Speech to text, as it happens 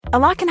A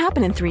lot can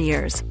happen in 3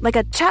 years, like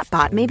a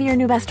chatbot may be your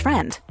new best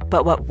friend.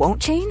 But what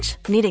won't change?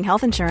 Needing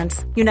health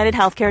insurance. United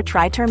Healthcare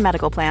Tri-Term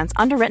Medical Plans,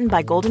 underwritten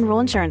by Golden Rule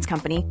Insurance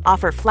Company,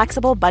 offer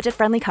flexible,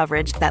 budget-friendly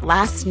coverage that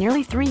lasts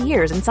nearly 3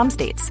 years in some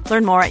states.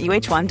 Learn more at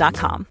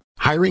uh1.com.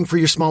 Hiring for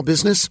your small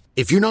business?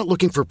 If you're not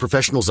looking for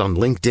professionals on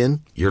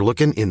LinkedIn, you're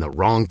looking in the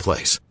wrong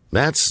place.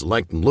 That's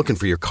like looking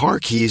for your car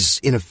keys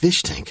in a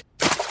fish tank.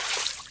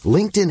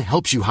 LinkedIn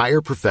helps you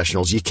hire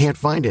professionals you can't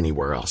find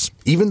anywhere else,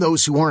 even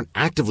those who aren't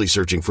actively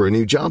searching for a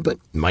new job but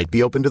might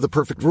be open to the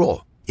perfect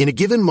role. In a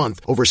given month,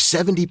 over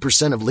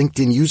 70% of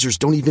LinkedIn users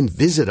don't even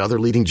visit other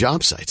leading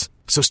job sites.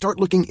 So start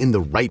looking in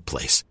the right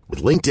place.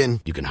 With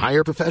LinkedIn, you can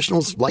hire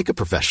professionals like a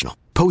professional.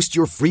 Post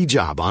your free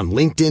job on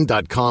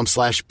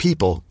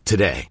linkedin.com/people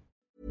today.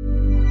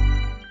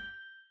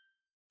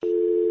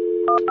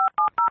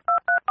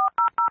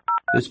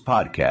 This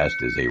podcast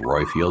is a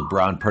Royfield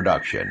Brown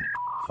production.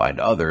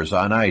 Find others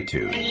on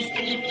iTunes.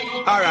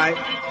 All right.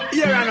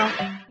 Your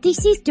Honor.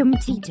 This is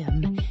Dumpty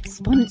Dum,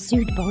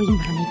 sponsored by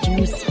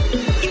managers.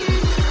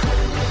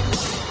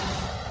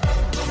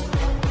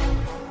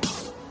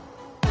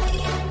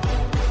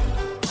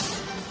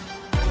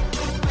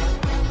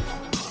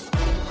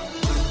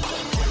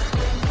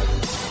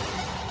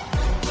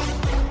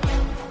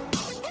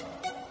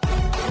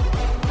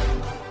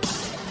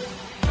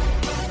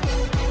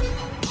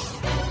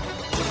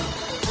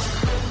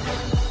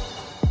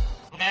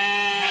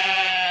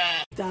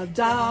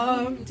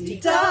 Dum dee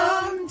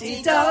dum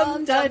dee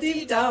dum da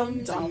dee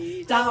dum dum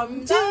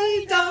dum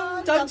dee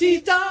dum dum dee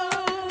dum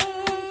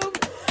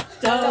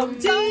dum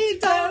dee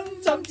dum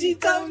dum dee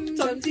dum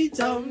dum dee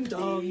dum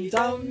dum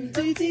dum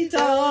dee dee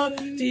dum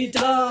dee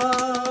dum.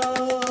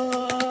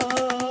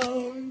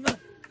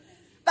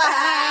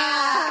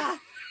 Bah!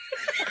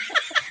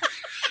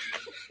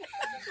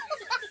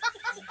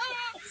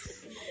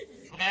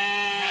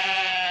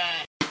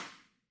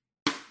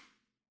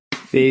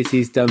 This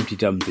is Dumpty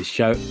Dum, the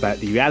show about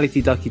the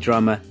reality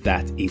docudrama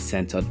that is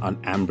centred on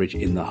Ambridge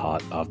in the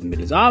heart of the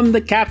Midlands. I'm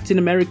the Captain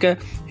America,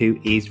 who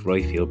is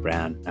Royfield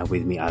Brown, and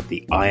with me I have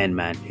the Iron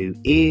Man, who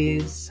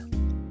is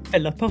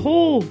Philippa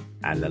Hall.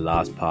 And the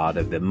last part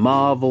of the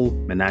Marvel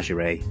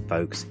menagerie,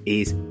 folks,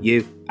 is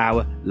you,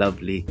 our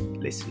lovely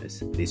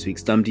listeners. This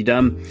week's Dumpty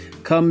Dum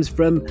comes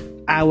from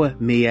our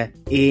Mia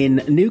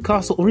in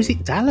Newcastle, or is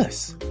it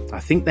Dallas? I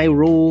think they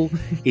were all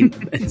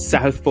in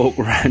South Fork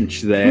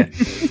Ranch there.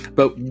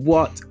 But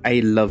what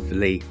a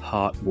lovely,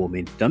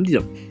 heartwarming Dumpty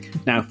Dum.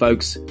 Now,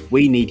 folks,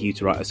 we need you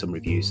to write us some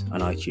reviews on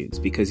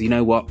iTunes, because you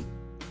know what?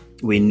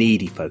 We're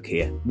needy folk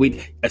here.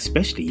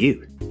 Especially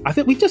you. I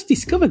think we just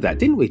discovered that,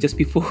 didn't we? Just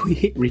before we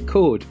hit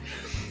record,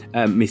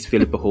 Miss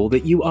Philippa Hall,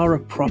 that you are a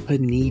proper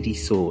needy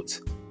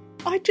sort.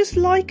 I just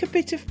like a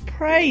bit of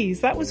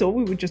praise. That was all.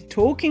 We were just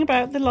talking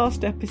about the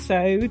last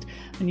episode,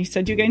 and you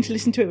said you're going to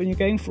listen to it when you're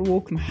going for a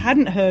walk, and I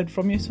hadn't heard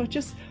from you, so I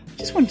just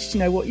wanted to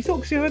know what you thought,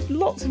 because you had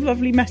lots of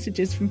lovely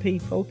messages from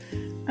people,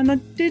 and I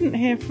didn't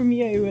hear from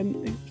you,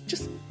 and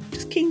just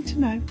keen to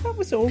know. That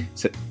was all.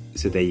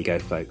 So there you go,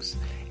 folks.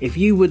 If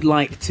you would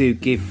like to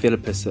give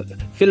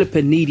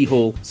Philippa Needy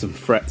Hall some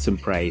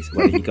praise,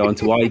 why don't you go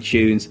onto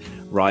iTunes,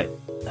 write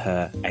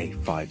her a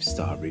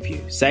 5-star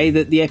review. Say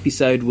that the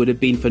episode would have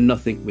been for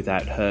nothing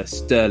without her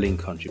sterling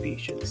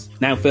contributions.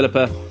 Now,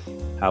 Philippa,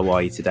 how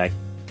are you today?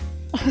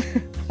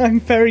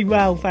 I'm very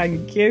well,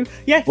 thank you.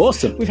 Yes,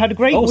 awesome. We've had a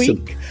great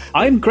week.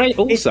 I'm great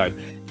also.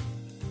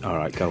 All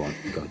right, go on.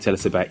 Tell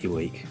us about your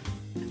week.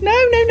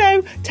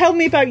 No. Tell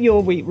me about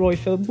your week,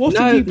 Royfield. What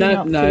have you been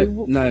up to?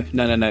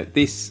 No.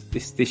 This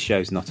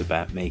show's not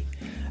about me.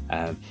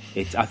 I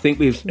think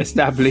we've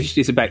established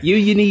it's about you,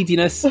 your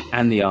neediness,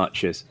 and the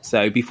Archers.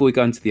 So before we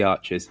go into the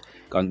Archers,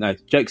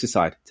 jokes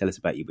aside, tell us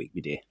about your week,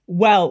 my dear.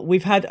 Well,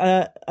 we've had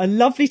a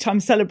lovely time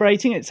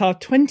celebrating. It's our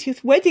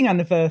 20th wedding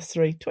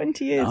anniversary.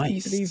 20 years, nice. Can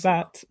you believe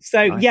that?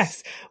 So, nice.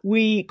 Yes,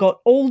 we got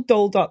all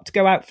dolled up to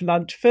go out for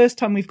lunch. First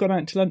time we've gone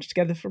out to lunch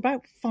together for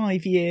about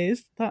 5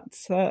 years.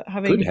 That's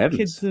having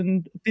kids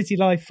and busy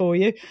life for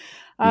you.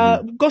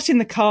 Got in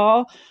the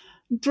car,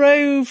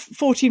 drove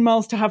 14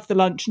 miles to have the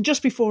lunch, and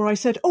just before I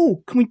said,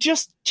 "Oh, can we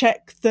just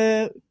check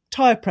the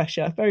tyre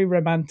pressure?" Very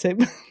romantic.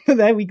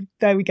 there we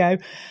go.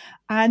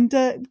 And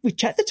we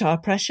checked the tyre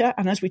pressure,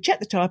 and as we checked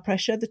the tyre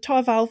pressure, the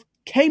tyre valve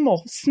came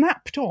off,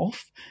 snapped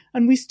off,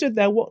 and we stood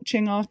there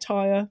watching our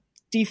tyre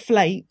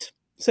deflate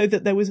so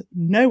that there was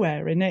no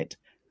air in it,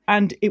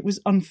 and it was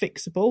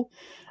unfixable.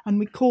 And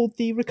we called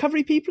the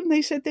recovery people, and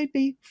they said they'd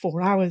be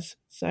 4 hours.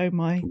 So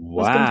my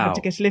husband had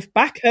to get a lift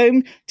back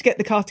home to get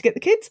the car to get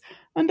the kids,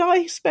 and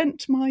I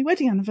spent my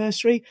wedding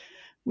anniversary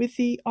with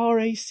the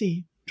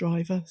RAC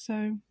driver.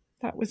 So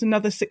that was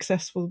another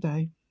successful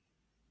day.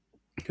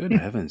 Good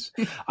heavens.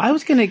 I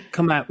was going to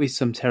come out with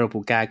some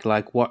terrible gag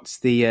like, what's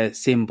the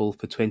symbol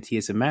for 20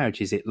 years of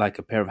marriage? Is it like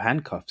a pair of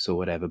handcuffs or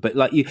whatever? But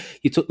like you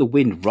took the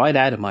wind right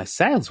out of my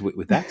sails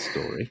with that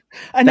story.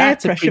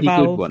 That's air pressure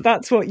valve.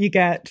 That's what you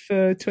get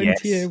for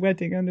 20-year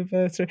wedding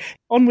anniversary.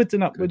 Onwards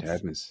and upwards. Good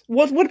heavens.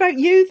 What about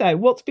you, though?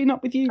 What's been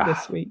up with you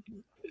this week?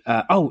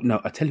 No,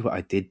 I'll tell you what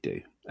I did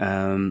do.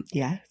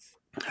 Yes.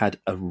 had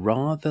a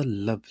rather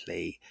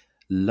lovely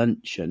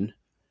luncheon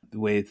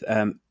with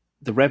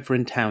the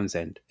Reverend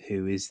Townsend,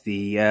 who is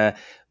the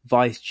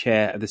vice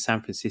chair of the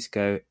San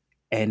Francisco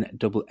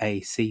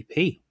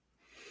NAACP.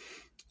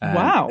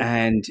 Wow.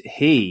 And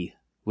he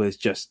was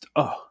just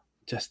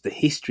the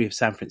history of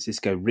San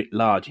Francisco writ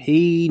large.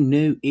 He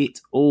knew it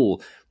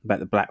all about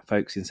the black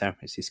folks in San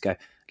Francisco.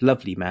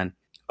 Lovely man.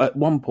 At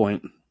one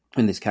point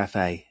in this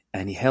cafe,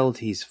 and he held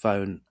his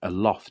phone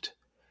aloft,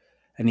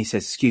 and he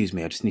says, "Excuse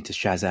me, I just need to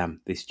Shazam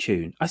this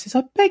tune." I says,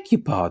 "I beg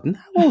your pardon,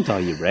 how old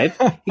are you, Rev?"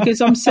 He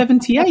goes, "I'm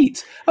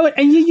 78. I went,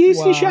 "And you're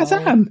using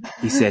Shazam?"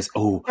 He says,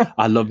 "Oh,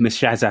 I love my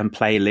Shazam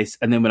playlist.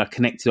 And then when I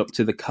connect it up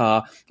to the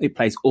car, it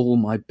plays all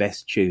my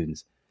best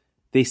tunes."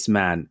 This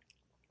man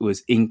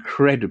was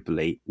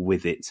incredibly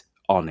with it,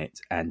 on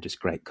it, and just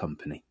great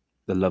company.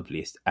 The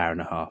loveliest hour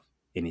and a half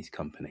in his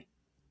company.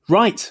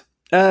 Right.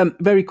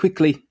 Very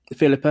quickly,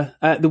 Philippa,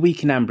 the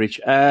week in Ambridge,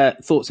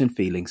 thoughts and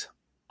feelings.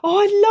 Oh,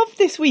 I love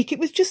this week. It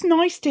was just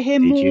nice to hear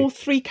more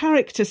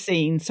 3-character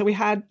scenes. So we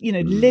had,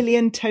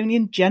 Lillian, Tony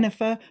and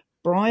Jennifer,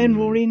 Brian,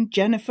 Rory and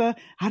Jennifer,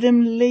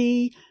 Adam,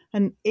 Lee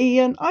and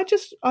Ian. I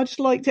just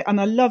liked it. And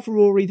I love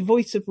Rory, the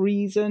voice of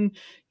reason,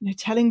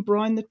 telling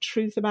Brian the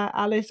truth about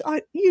Alice.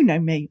 You know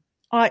me.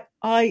 I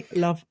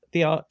love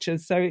the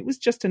Archers. So it was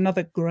just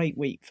another great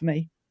week for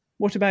me.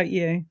 What about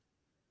you?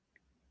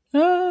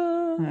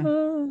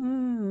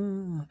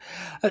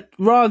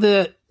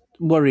 Rather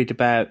worried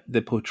about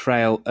the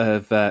portrayal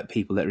of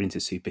people that are into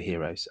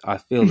superheroes. I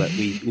feel that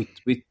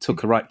we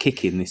took a right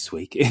kick in this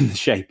week in the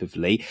shape of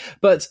Lee.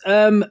 But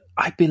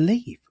I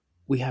believe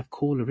we have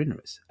caller in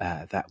us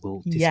that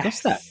will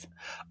discuss that.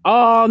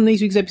 On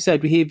this week's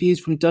episode, we hear views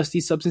from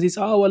Dusty Substances.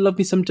 Oh, I love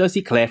me some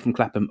Dusty. Claire from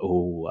Clapham.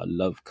 Oh, I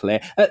love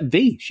Claire.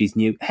 V, she's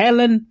new.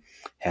 Helen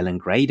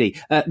Grady.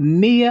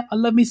 Mia, I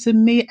love me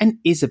some Mia. And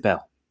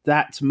Isabel,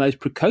 that most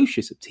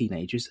precocious of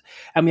teenagers.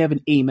 And we have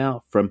an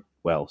email from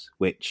Wells,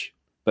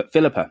 But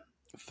Philippa,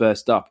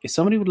 first up, if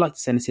somebody would like to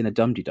send us in a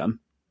dum-de-dum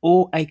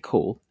or a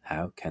call,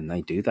 how can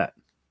they do that?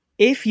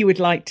 If you would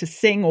like to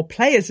sing or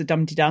play as a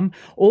dum-de-dum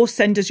or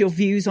send us your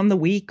views on the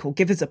week or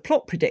give us a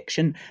plot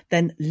prediction,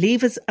 then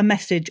leave us a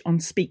message on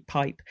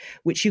SpeakPipe,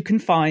 which you can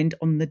find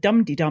on the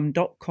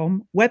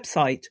dumdedum.com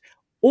website,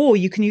 or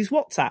you can use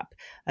WhatsApp.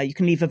 You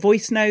can leave a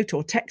voice note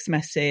or text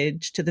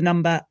message to the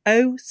number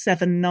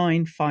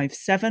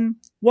 07957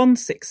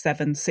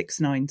 167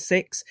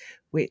 696,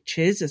 which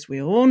is, as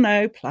we all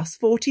know,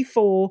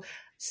 +44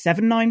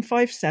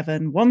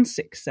 7957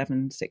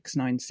 167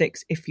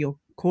 696 if you're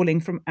calling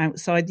from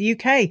outside the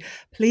UK.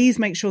 Please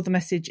make sure the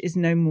message is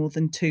no more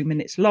than 2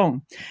 minutes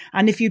long.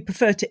 And if you'd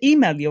prefer to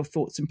email your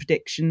thoughts and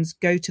predictions,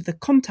 go to the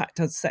Contact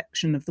Us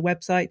section of the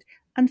website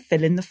and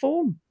fill in the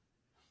form.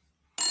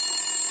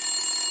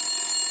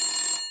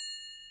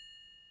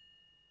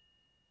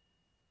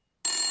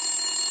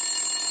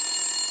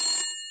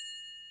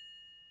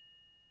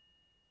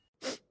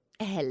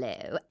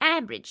 Hello,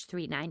 Ambridge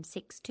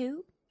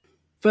 3962.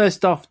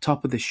 First off,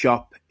 top of the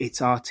shop,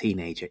 it's our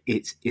teenager.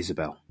 It's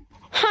Isabel.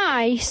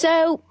 Hi,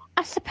 so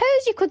I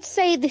suppose you could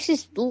say this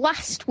is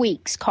last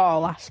week's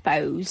call, I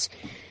suppose.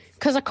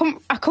 Because I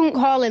couldn't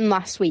call in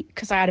last week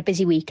because I had a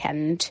busy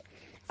weekend.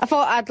 I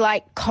thought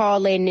I'd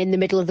call in the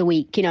middle of the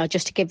week,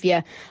 just to give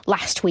you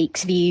last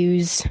week's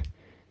views.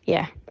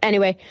 Yeah,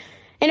 anyway,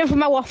 enough of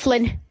my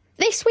waffling.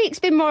 This week's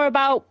been more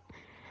about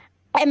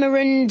Emma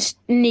and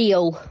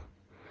Neil.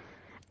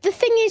 The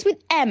thing is with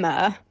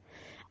Emma,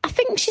 I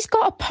think she's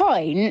got a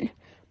point,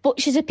 but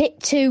she's a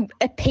bit too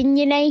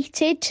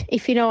opinionated,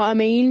 if you know what I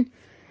mean.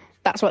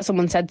 That's what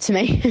someone said to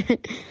me.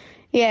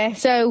 Yeah,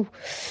 so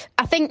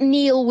I think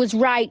Neil was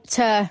right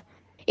to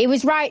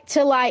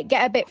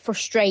get a bit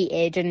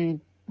frustrated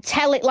and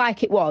tell it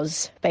like it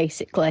was,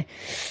 basically.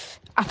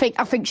 I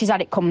think she's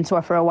had it come to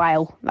her for a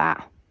while,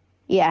 that.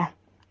 Yeah.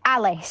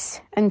 Alice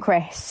and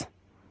Chris.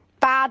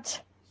 Bad.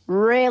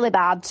 Really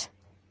bad.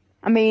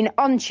 I mean,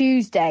 on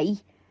Tuesday,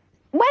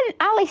 when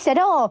Alice said,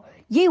 "Oh,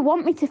 you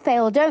want me to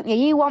fail, don't you?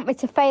 You want me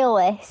to fail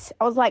this."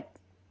 I was like,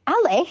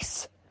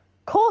 Alice?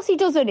 Of course he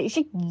doesn't. It's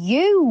just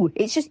you.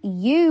 It's just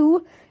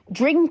you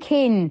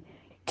drinking,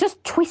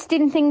 just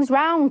twisting things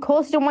round. Of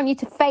course he don't want you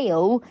to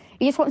fail.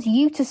 He just wants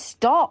you to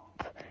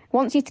stop. He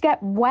wants you to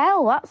get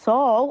well, that's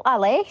all,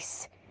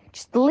 Alice.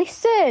 Just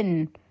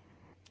listen.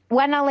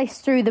 When Alice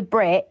threw the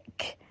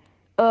brick,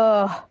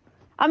 one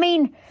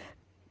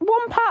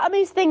part of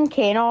me is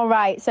thinking, all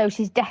right, so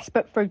she's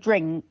desperate for a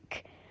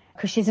drink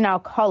because she's an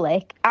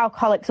alcoholic.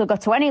 Alcoholics will go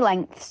to any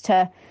lengths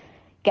to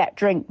get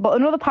drink. But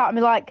another part of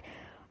me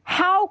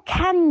how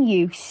can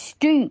you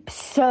stoop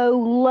so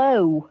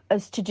low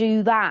as to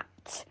do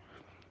that?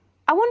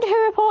 I wonder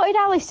who reported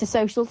Alice to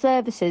social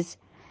services.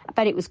 I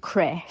bet it was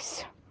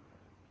Chris.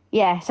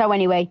 Yeah, so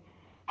anyway,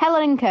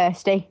 Helen and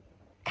Kirsty.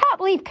 Can't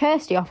believe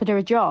Kirsty offered her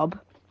a job.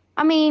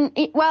 I mean,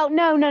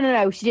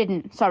 no, she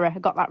didn't. Sorry, I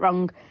got that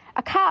wrong.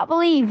 I can't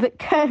believe that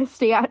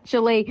Kirsty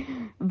actually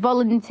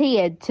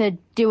volunteered to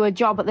do a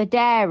job at the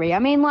dairy. I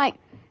mean,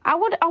 I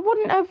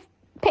wouldn't have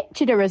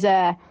pictured her as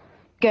a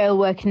girl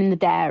working in the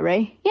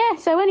dairy. Yeah,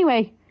 so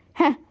anyway,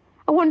 I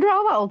I wonder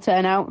how that'll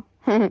turn out.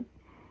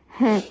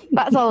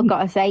 That's all I've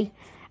got to say.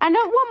 And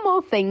one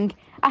more thing.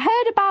 I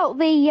heard about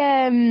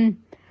the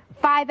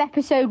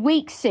 5-episode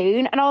week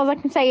soon, and all I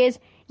can say is,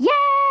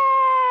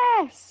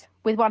 yes!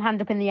 With one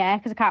hand up in the air,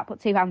 because I can't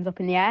put two hands up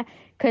in the air,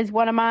 because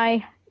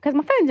my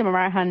phone's in my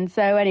right hand.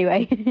 So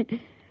anyway,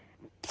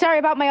 sorry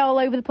about my all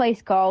over the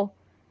place call.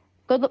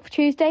 Good luck for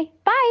Tuesday.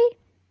 Bye.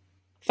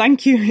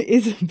 Thank you,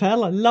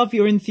 Isabel. I love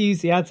your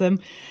enthusiasm.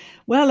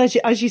 Well,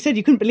 as you said,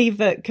 you couldn't believe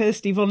that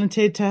Kirsty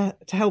volunteered to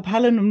help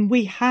Helen, and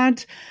we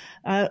had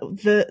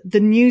the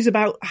news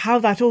about how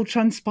that all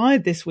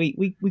transpired this week.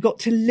 We got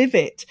to live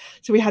it.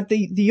 So we had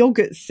the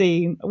yogurt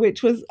scene,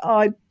 which was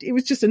it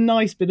was just a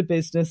nice bit of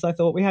business. I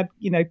thought we had,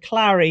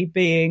 Clary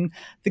being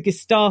the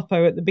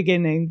Gestapo at the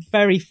beginning,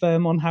 very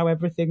firm on how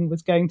everything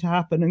was going to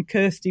happen, and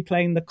Kirsty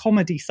playing the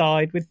comedy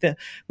side with the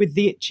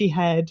itchy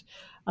head,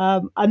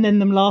 and then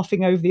them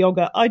laughing over the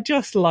yogurt. I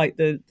just like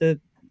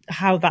the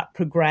how that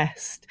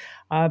progressed,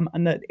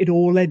 and that it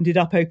all ended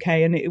up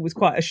okay. And it was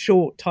quite a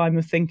short time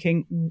of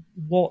thinking,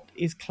 what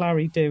is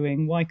Clary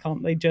doing? Why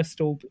can't they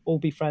just all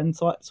be friends?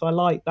 So I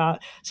like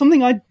that.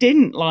 Something I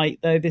didn't like,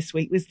 though, this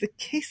week was the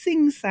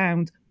kissing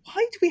sound.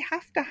 Why do we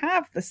have to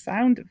have the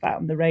sound of that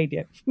on the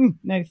radio?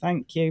 No,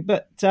 thank you.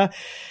 But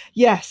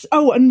yes.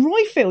 Oh, and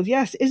Roifield,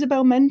 yes,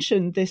 Isabel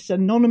mentioned this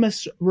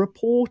anonymous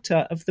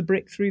reporter of the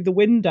brick through the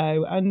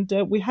window, and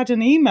we had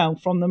an email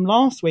from them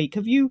last week.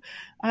 Have you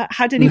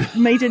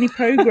made any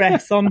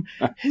progress on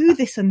who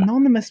this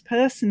anonymous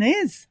person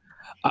is?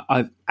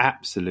 I've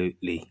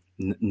absolutely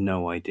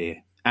no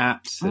idea.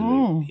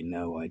 Absolutely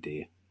no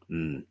idea.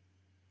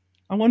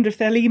 I wonder if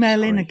they'll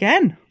email in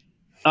again.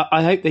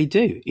 I hope they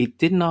do. It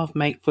didn't half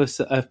make for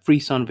a free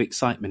sign of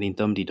excitement in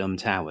Dum Dum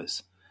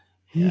Towers.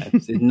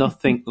 There's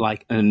nothing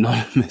like an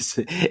anonymous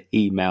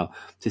email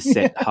to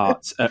set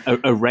hearts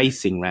a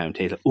racing round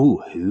here.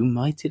 Like, who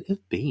might it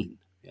have been?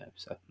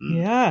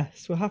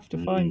 Yes, we'll have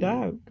to find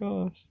out.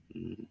 Gosh.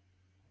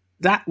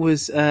 That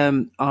was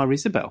our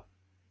Isabel,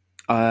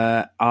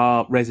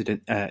 our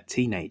resident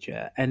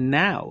teenager. And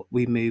now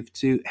we move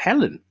to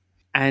Helen,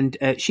 and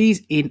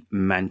she's in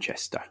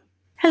Manchester.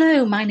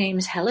 Hello, my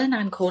name's Helen.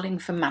 I'm calling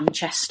from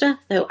Manchester,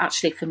 though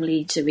actually from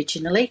Leeds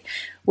originally.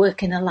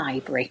 Work in a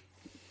library.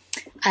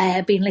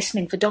 I've been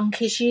listening for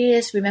donkey's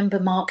years. Remember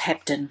Mark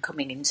Hebden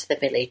coming into the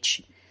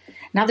village.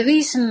 Now, the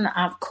reason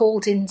I've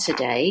called in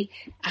today,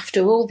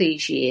 after all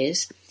these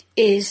years,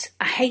 is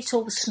I hate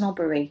all the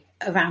snobbery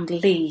around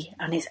Lee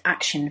and his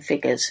action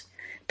figures.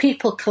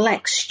 People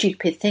collect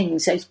stupid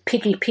things, those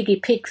piggy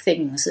pig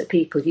things that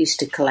people used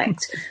to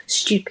collect,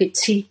 stupid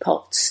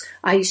teapots.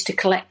 I used to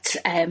collect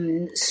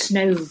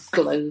snow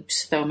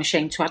globes, though I'm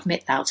ashamed to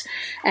admit that.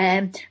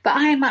 But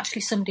I am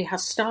actually somebody who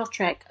has Star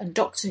Trek and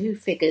Doctor Who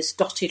figures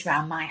dotted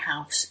around my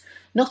house.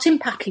 Not in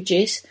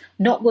packages,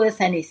 not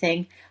worth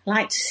anything.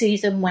 Like to see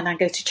them when I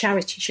go to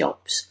charity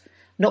shops.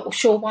 Not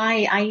sure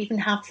why I even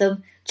have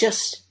them,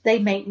 just they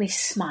make me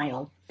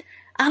smile.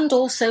 And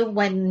also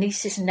when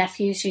nieces and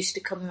nephews used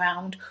to come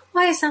round,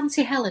 why has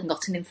Auntie Helen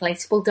got an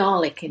inflatable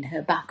Dalek in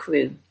her back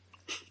room?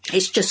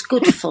 It's just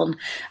good fun,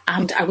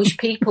 and I wish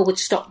people would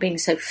stop being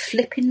so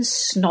flippin'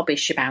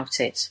 snobbish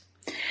about it.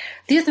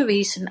 The other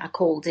reason I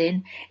called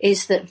in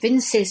is that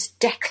Vince's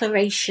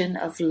declaration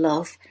of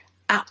love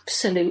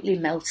absolutely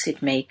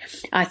melted me.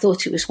 I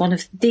thought it was one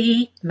of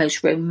the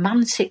most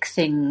romantic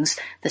things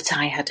that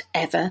I had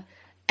ever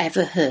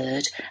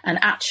heard, and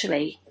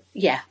actually,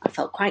 I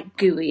felt quite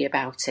gooey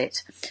about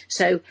it.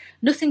 So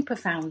nothing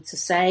profound to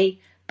say,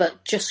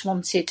 but just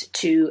wanted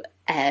to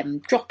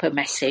drop a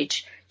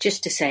message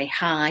just to say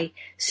hi,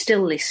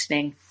 still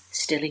listening,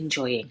 still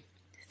enjoying.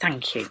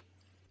 Thank you.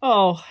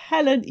 Oh,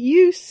 Helen,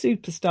 you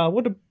superstar.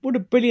 What a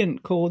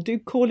brilliant call. Do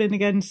call in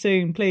again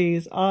soon,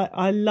 please.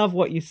 I love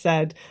what you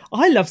said.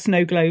 I love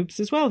snow globes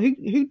as well.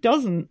 Who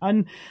doesn't?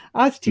 And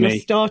as to your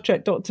Star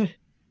Trek Doctor...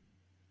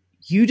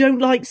 You don't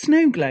like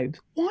snow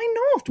globes? Why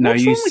not? No,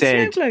 What's you wrong with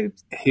said snow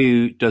globes?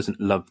 Who doesn't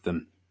love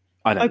them?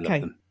 I don't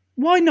love them.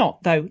 Why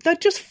not, though? They're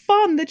just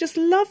fun. They're just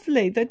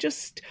lovely. They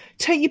just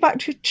take you back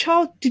to your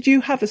child. Did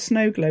you have a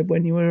snow globe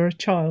when you were a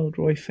child,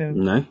 Roifield?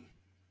 No.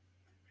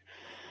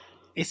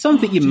 It's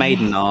something your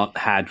maiden aunt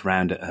had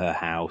round at her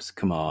house.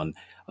 Come on.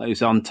 It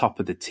was on top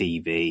of the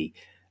TV.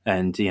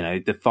 And,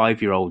 the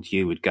 5-year-old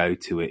you would go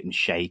to it and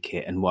shake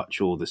it and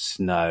watch all the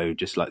snow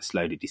just like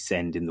slowly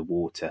descend in the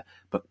water.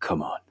 But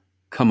come on.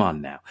 Come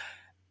on now.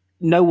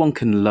 No one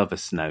can love a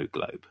snow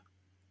globe.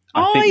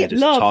 I think they're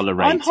just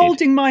tolerated. I'm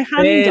holding my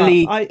hand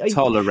barely up.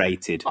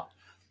 Tolerated.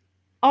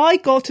 I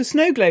got a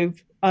snow globe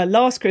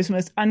last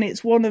Christmas, and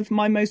it's one of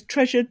my most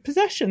treasured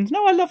possessions.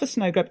 No, I love a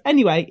snow globe.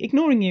 Anyway,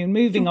 ignoring you and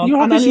moving on.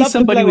 You're obviously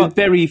somebody with up.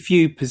 very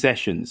few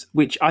possessions,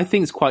 which I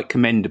think is quite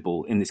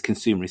commendable in this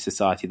consumerist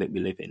society that we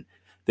live in.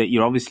 That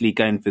you're obviously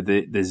going for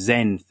the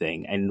Zen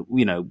thing, and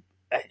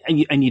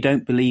and you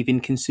don't believe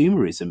in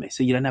consumerism,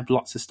 so you don't have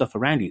lots of stuff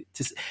around you.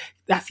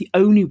 That's the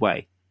only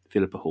way,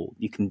 Philippa Hall,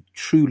 you can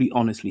truly,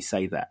 honestly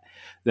say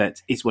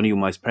that it's one of your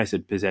most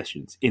precious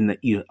possessions, in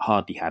that you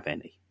hardly have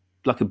any.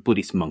 like a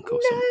Buddhist monk or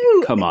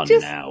something. Come on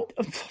now.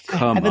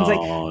 Come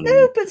on.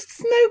 No, but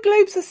snow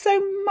globes are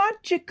so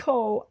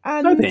magical.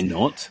 And no, they're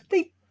not.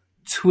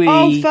 Twee.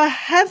 Oh, for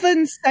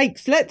heaven's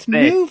sakes, let's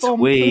move on,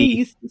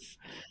 please.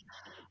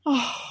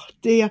 Oh,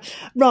 dear.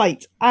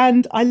 Right.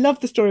 And I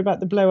love the story about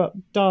the blow-up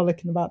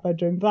Dalek in the back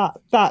bedroom.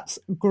 That's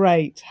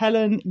great.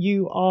 Helen,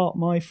 you are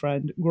my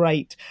friend.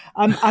 Great.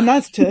 And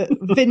as to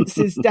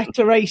Vince's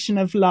declaration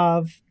of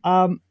love,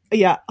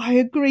 yeah, I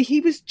agree.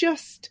 He was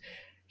just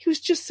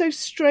so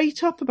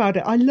straight up about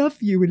it. I love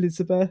you,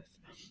 Elizabeth.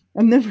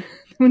 And then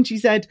when she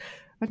said,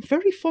 I'm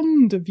very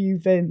fond of you,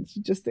 Vince,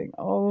 you just think,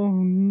 oh,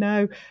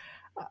 no.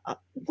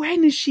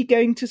 When is she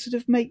going to sort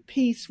of make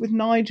peace with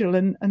Nigel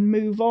and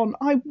move on?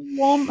 I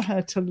want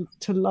her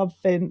to love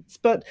Vince,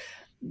 but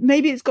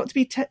maybe it's got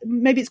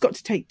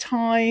to take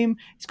time.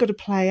 It's got to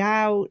play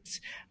out.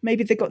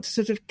 Maybe they've got to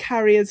sort of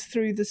carry us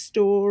through the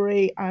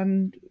story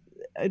and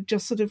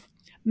just sort of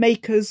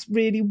make us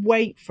really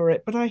wait for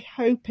it. But I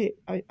hope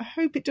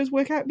it does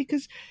work out,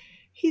 because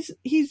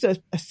he's a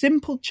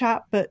simple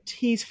chap, but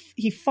he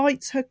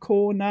fights her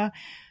corner.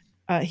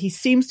 He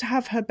seems to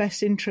have her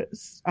best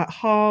interests at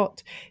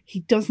heart.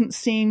 He doesn't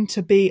seem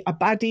to be a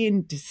baddie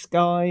in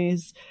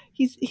disguise.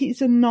 He's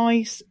a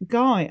nice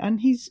guy, and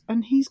he's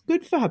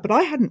good for her. But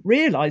I hadn't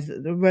realised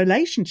that the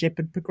relationship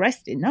had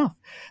progressed enough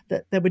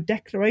that there were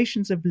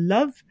declarations of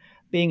love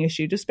being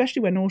issued,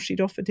 especially when all she'd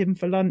offered him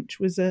for lunch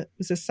was a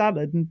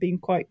salad, and being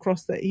quite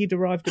cross that he'd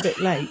arrived a bit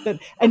late. But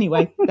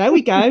anyway, there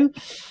we go.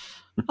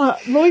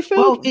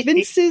 Roifield,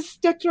 Vince's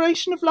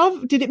declaration of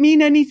love, did it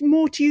mean any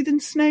more to you than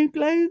snow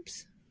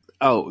globes?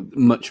 Oh,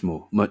 much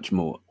more, much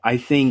more. I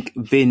think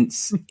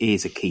Vince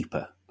is a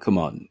keeper. Come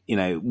on.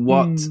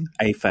 What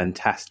a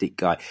fantastic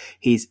guy.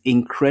 He's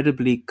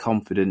incredibly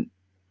confident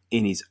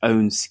in his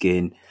own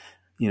skin.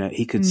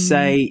 He could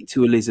say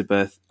to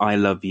Elizabeth, I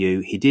love you.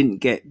 He didn't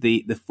get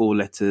the 4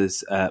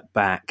 letters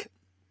back.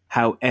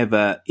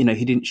 However,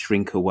 he didn't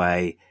shrink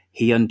away.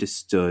 He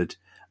understood.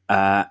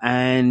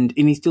 And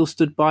he still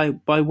stood by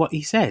what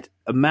he said.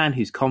 A man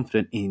who's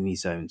confident in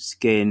his own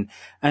skin,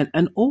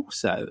 and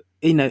also,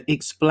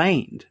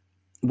 explained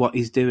what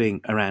he's doing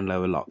around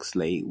Lower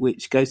Loxley,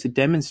 which goes to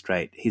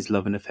demonstrate his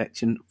love and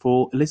affection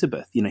for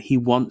Elizabeth. He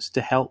wants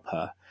to help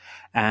her,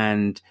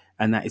 and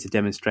that is a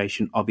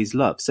demonstration of his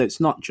love. So it's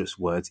not just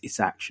words, it's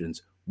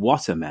actions.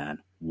 What a man,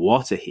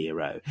 what a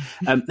hero.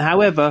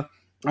 However,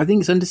 I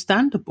think it's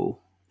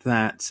understandable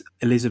that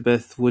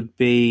Elizabeth would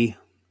be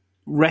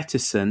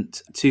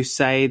reticent to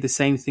say the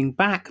same thing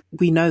back.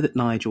 We know that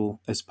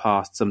Nigel has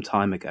passed some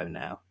time ago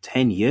now,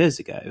 10 years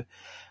ago,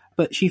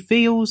 but she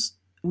feels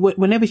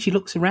whenever she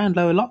looks around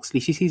Lower Loxley,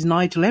 she sees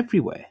Nigel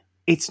everywhere.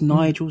 It's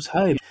Nigel's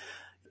home.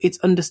 It's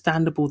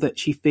understandable that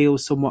she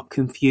feels somewhat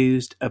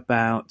confused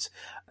about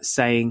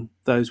saying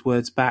those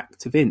words back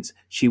to Vince.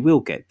 She will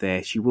get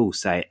there, she will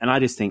say it, and I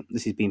just think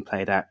this has been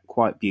played out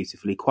quite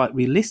beautifully, quite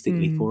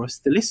realistically for us,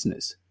 the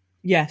listeners.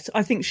 Yes,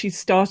 I think she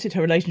started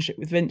her relationship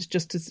with Vince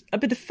just as a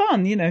bit of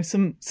fun,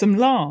 some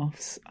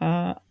laughs,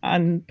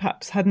 and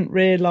perhaps hadn't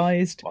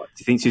realised. Do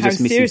you think she was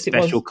just missing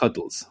special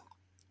cuddles?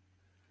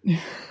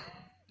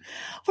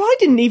 Well, I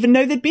didn't even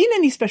know there'd been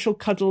any special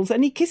cuddles,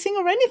 any kissing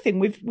or anything.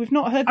 We've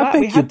not heard that.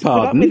 We had to put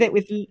up with it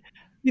with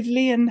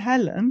Lee and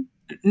Helen.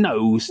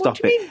 No, stop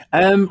it.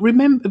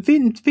 Remember,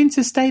 Vince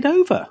has stayed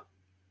over.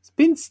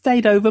 Vince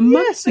stayed over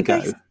months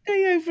ago. They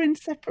stay over in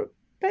separate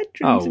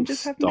bedrooms and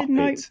just have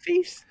midnight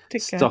feast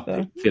together. Stop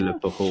it,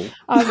 Philippa Hall.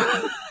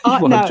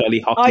 What a jolly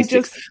hockey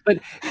stick. But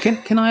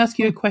can I ask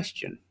you a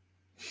question?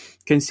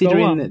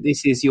 Considering that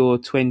this is your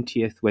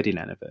 20th wedding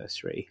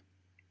anniversary,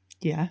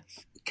 yes,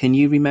 can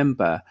you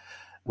remember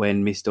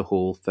when Mr.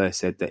 Hall first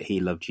said that he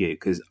loved you?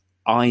 Because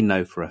I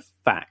know for a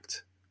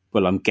fact,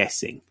 well, I'm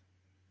guessing,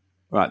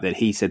 right, that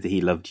he said that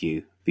he loved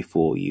you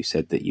before you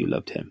said that you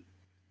loved him.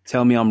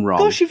 Tell me I'm wrong.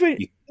 Gosh, you've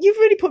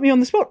really put me on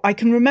the spot. I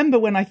can remember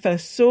when I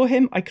first saw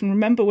him. I can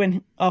remember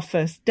when our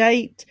first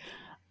date.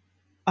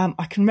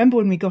 I can remember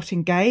when we got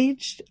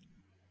engaged.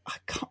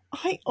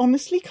 I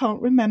honestly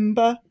can't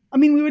remember. I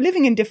mean, we were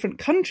living in different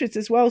countries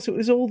as well, so it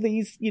was all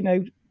these,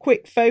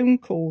 quick phone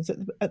calls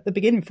at the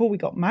beginning before we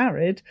got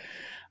married.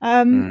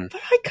 But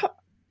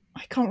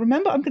I can't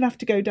remember. I'm going to have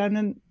to go down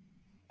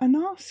and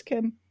ask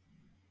him.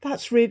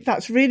 That's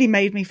really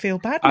made me feel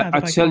bad now.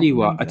 I tell you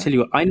what.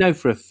 I know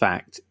for a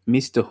fact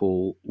Mr.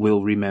 Hall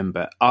will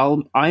remember.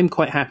 I'm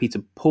quite happy to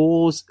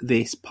pause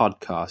this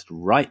podcast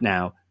right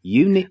now.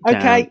 You nip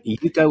down. You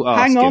go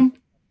ask him. Hang on.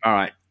 All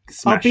right.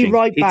 Smashing. I'll be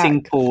right back.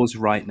 Hitting pause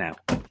right now.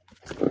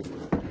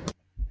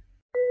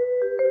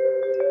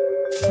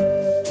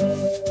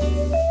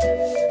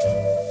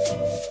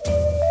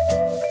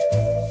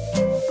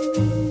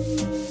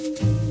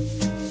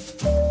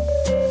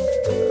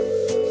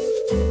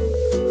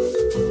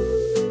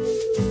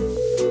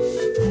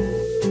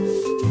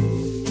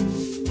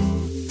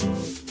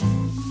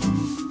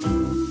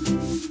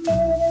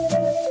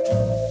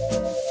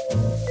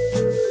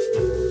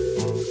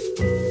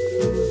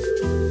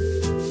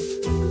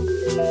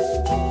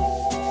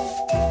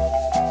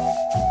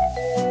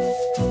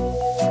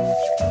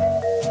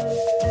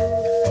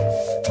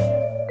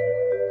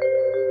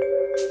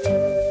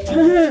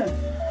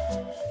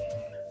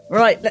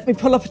 Right, let me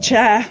pull up a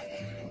chair.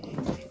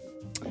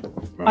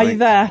 Right. Are you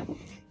there?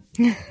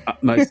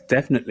 Most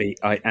definitely,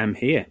 I am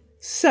here.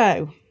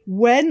 So,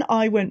 when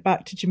I went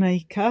back to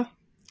Jamaica,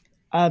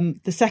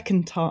 the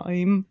second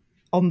time,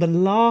 on the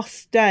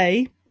last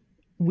day,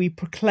 we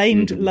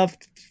proclaimed love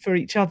for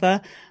each other,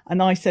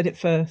 and I said it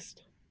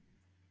first.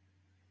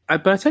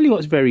 But I tell you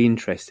what's very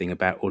interesting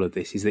about all of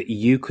this is that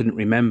you couldn't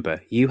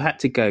remember. You had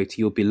to go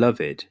to your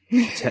beloved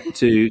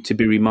to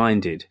be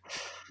reminded.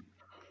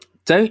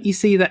 Don't you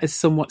see that as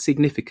somewhat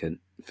significant,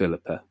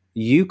 Philippa?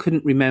 You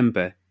couldn't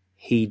remember.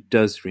 He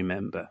does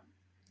remember.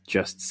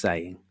 Just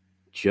saying.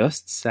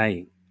 Just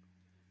saying.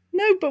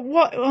 No, but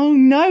what? Oh,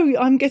 no,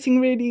 I'm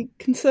getting really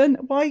concerned.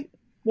 Why?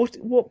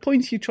 What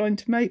point are you trying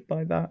to make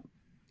by that?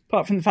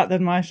 Apart from the fact that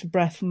I'm out of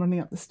breath from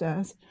running up the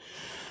stairs.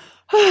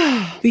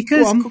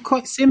 Because,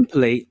 quite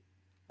simply,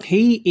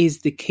 he is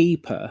the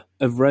keeper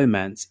of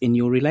romance in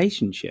your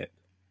relationship.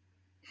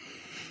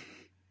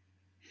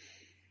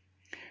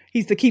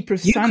 He's the keeper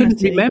of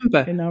sanity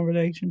in our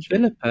relationship.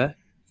 Philippa,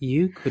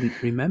 you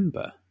couldn't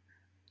remember.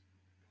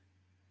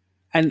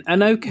 And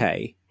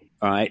okay,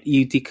 all right,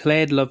 you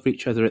declared love for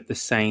each other at the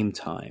same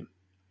time,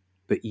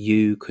 but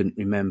you couldn't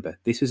remember.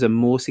 This was a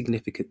more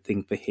significant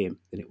thing for him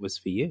than it was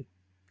for you.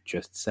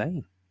 Just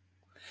saying.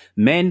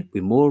 Men,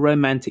 we're more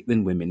romantic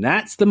than women.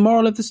 That's the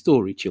moral of the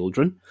story,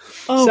 children.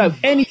 Oh. So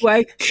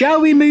anyway,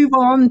 shall we move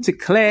on to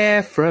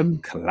Claire from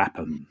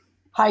Clapham?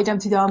 Hi,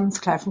 Dumpty Dums.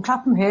 Claire from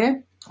Clapham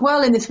here.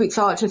 Well, in this week's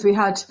Archers, we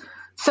had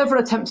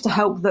several attempts to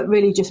help that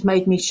really just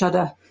made me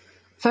shudder.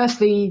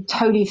 Firstly,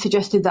 Tony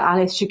suggested that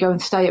Alice should go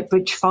and stay at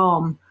Bridge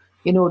Farm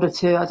in order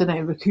to,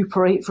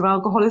 recuperate from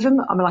alcoholism.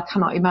 I mean, I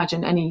cannot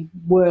imagine any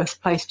worse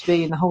place to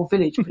be in the whole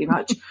village, pretty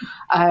much.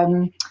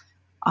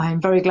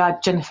 I'm very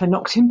glad Jennifer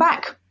knocked him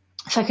back.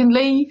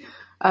 Secondly,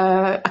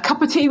 a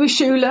cup of tea with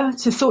Shula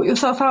to sort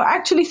yourself out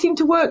actually seemed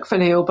to work for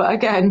Neil, but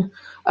again,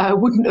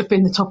 wouldn't have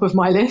been the top of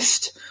my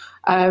list.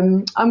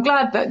 I'm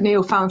glad that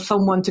Neil found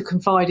someone to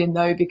confide in,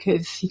 though,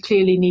 because he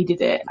clearly needed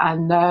it.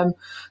 And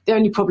the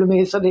only problem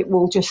is that it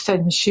will just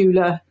send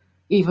Shula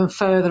even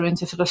further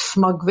into sort of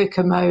smug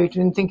vicar mode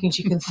and thinking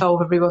she can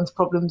solve everyone's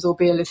problems or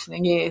be a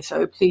listening ear.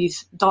 So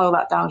please dial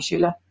that down,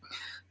 Shula.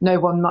 No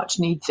one much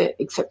needs it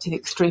except an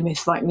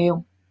extremist like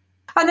Neil.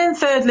 And then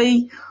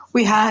thirdly,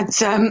 we had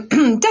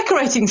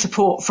decorating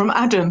support from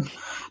Adam.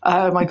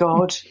 Oh, my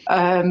God.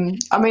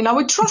 I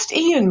would trust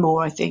Ian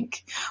more, I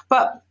think.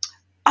 But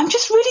I'm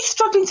just really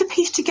struggling to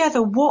piece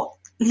together what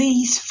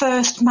Lee's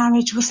first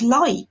marriage was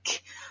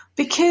like,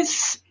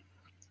 because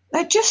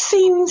it just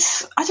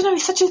seems,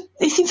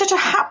 he seems such a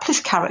hapless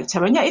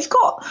character, and yet he's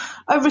got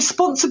a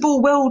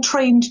responsible,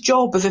 well-trained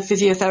job as a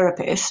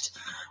physiotherapist.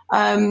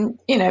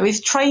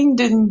 He's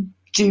trained in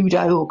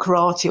judo or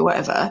karate or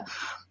whatever.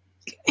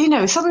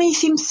 Suddenly he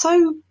seems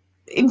so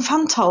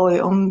infantile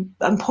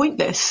and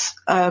pointless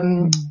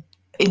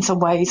in some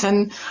ways.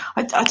 And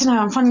I don't know,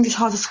 I'm finding this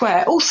hard to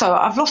square. Also,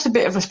 I've lost a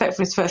bit of respect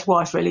for his first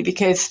wife, really,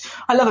 because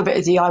I love a bit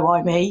of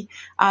DIY me.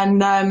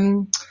 And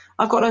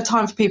I've got no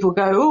time for people who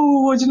go,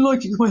 oh, I didn't like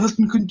it because my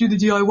husband couldn't do the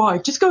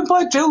DIY. Just go and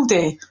buy a drill,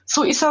 dear.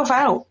 Sort yourself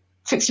out.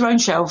 Fix your own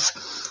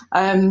shelves.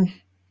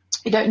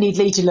 You don't need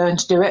Lee to learn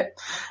to do it.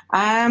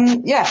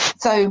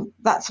 So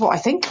that's what I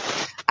think.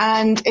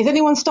 And is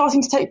anyone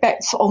starting to take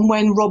bets on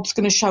when Rob's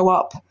going to show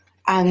up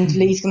and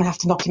Lee's going to have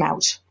to knock him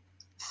out?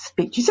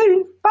 Speak to you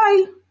soon.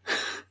 Bye.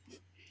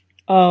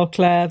 Oh,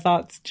 Claire,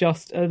 that's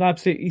just an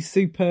absolutely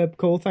superb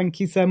call. Thank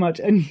you so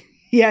much. And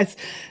yes,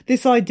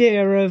 this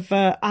idea of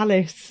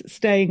Alice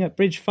staying at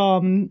Bridge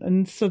Farm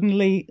and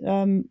suddenly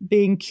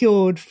being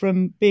cured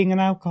from being an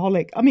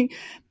alcoholic. I mean,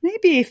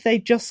 maybe if they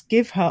just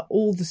give her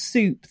all the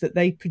soup that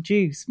they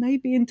produce,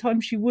 maybe in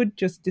time she would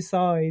just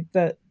decide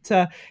that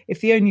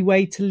if the only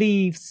way to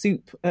leave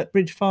soup at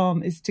Bridge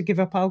Farm is to give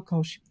up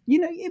alcohol,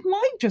 it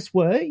might just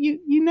work.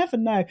 You never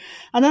know.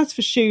 And as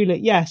for Shula,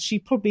 yes, she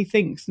probably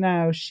thinks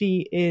now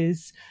she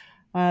is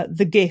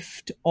the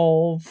gift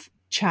of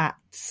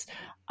chats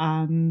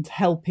and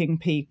helping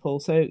people.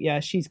 So,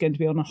 yeah, she's going to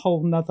be on a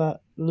whole nother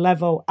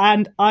level.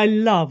 And I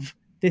love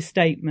this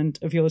statement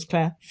of yours,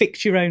 Claire.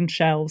 Fix your own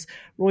shelves.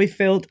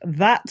 Roifield,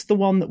 that's the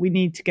one that we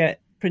need to get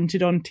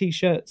printed on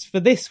T-shirts for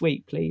this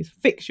week, please.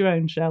 Fix your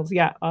own shelves.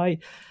 Yeah, I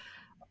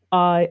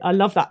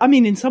love that. I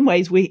mean, in some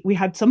ways, we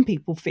had some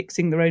people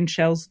fixing their own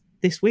shelves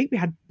this week. We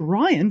had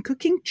Brian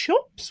cooking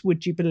chops,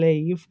 would you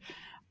believe?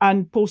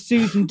 And poor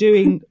Susan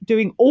doing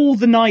all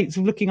the nights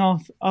of looking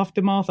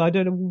after Martha. I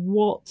don't know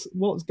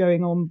what's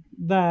going on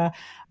there.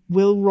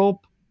 Will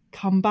Rob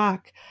come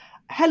back?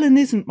 Helen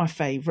isn't my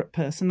favourite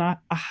person, I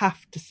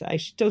have to say.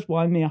 She does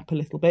wind me up a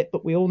little bit,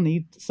 but we all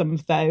need some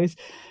of those.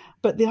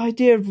 But the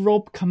idea of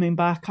Rob coming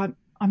back,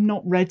 I'm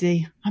not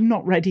ready. I'm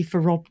not ready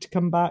for Rob to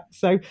come back.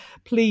 So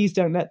please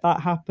don't let that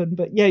happen.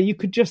 But yeah, you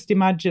could just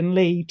imagine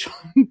Lee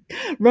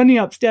running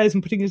upstairs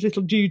and putting his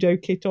little judo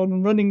kit on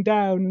and running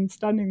down and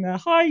standing there,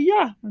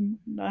 hi-ya, and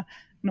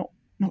not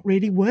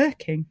really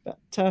working. But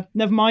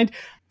never mind.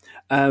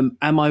 Am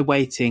I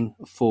waiting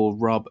for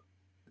Rob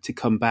to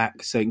come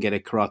back so I can get a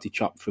karate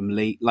chop from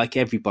Lee? Like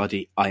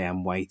everybody, I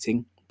am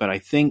waiting. But I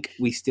think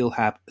we still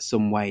have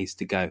some ways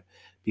to go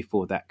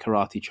before that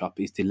karate chop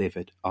is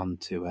delivered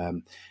onto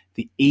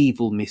the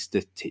evil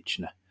Mr.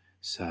 Titchener.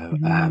 So,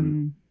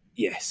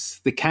 yes,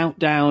 the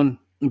countdown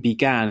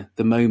began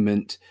the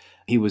moment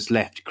he was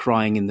left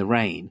crying in the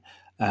rain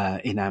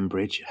in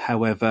Ambridge.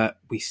 However,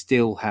 we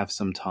still have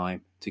some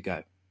time to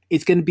go.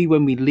 It's going to be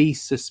when we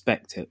least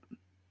suspect it,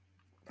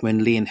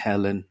 when Lee and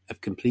Helen have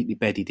completely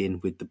bedded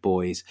in with the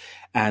boys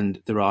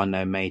and there are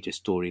no major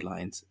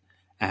storylines.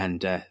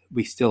 And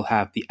we still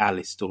have the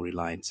Alice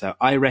storyline. So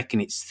I reckon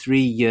it's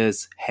 3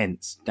 years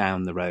hence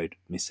down the road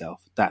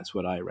myself. That's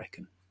what I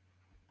reckon.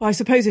 Well, I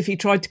suppose if he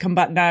tried to come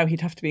back now,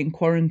 he'd have to be in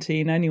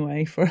quarantine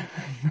anyway for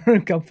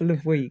a couple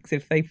of weeks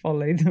if they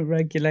follow the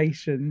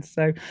regulations.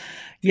 So,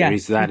 yeah. There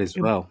is that as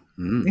well.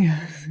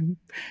 Yeah.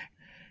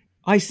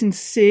 I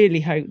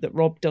sincerely hope that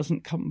Rob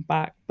doesn't come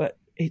back, but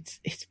it's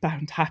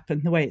bound to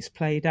happen. The way it's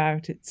played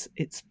out,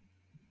 it's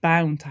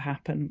bound to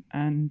happen,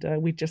 and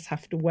we just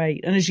have to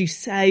wait. And as you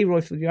say,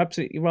 Roifield, you're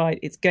absolutely right.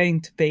 It's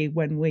going to be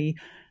when we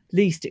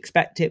least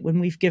expect it, when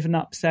we've given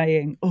up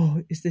saying,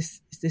 "Oh, is this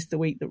the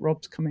week that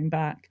Rob's coming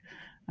back?"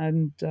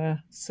 And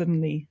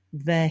suddenly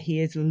there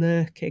he is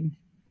lurking.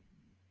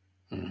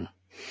 Mm.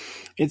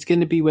 It's going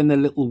to be when the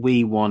little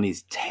wee one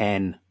is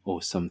 10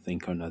 or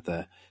something or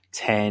another.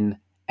 10,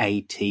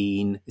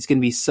 18. It's going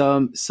to be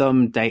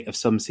some date of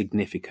some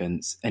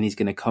significance, and he's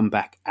going to come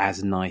back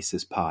as nice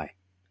as pie.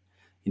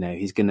 You know,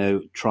 he's going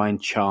to try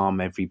and charm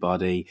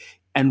everybody.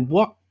 And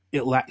what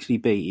it'll actually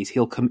be is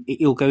he'll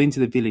go into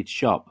the village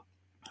shop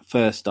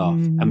first off,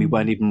 and we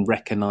won't even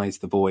recognise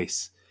the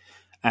voice.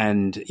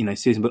 And, you know,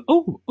 Susan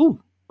will,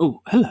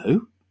 oh,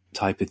 hello,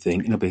 type of thing.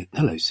 And it'll be,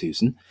 hello,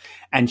 Susan.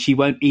 And she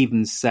won't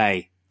even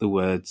say the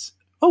words,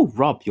 oh,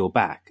 Rob, you're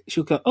back.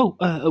 She'll go,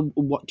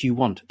 what do you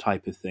want,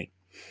 type of thing.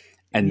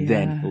 And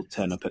then he'll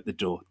turn up at the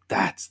door.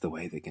 That's the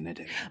way they're going to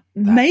do it.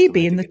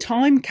 Maybe in the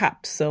time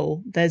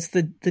capsule, there's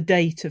the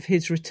date of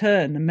his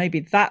return. And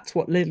maybe that's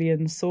what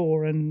Lillian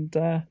saw and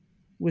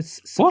was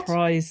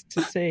surprised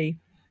to see.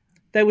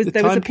 There was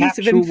a piece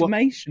of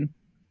information.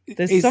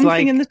 There's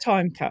something in the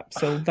time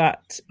capsule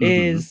that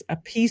is a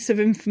piece of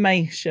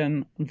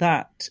information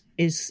that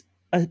is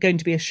going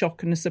to be a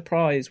shock and a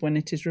surprise when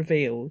it is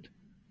revealed.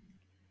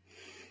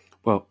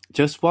 Well,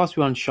 just whilst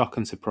we're on shock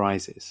and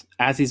surprises,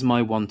 as is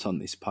my wont on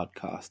this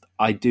podcast,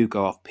 I do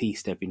go off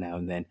piste every now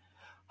and then.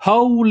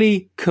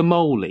 Holy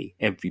camole,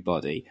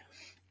 everybody.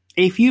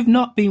 If you've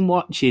not been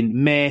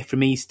watching Mayor from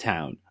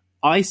Easttown,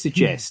 I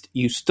suggest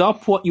you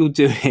stop what you're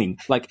doing.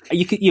 Like,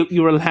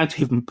 you're allowed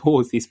to even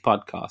pause this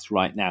podcast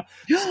right now.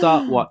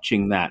 Start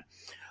watching that.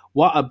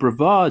 What a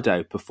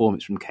bravado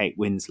performance from Kate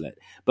Winslet.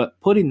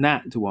 But putting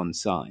that to one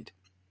side,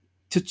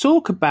 to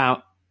talk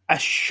about a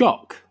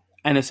shock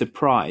and a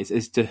surprise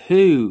as to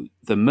who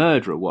the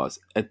murderer was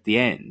at the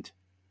end,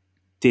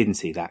 didn't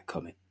see that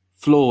coming.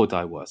 Floored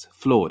I was.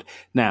 Floored.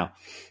 Now,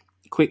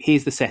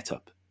 here's the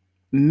setup.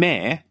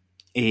 Mayor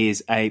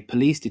is a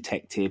police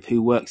detective who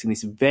works in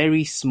this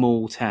very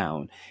small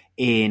town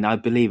in, I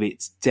believe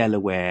it's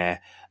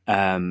Delaware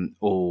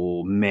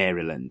or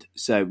Maryland.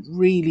 So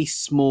really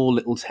small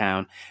little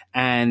town.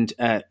 And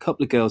a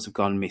couple of girls have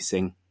gone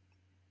missing.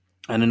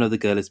 And another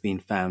girl has been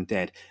found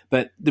dead.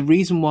 But the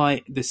reason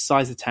why the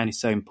size of the town is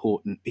so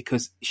important,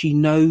 because she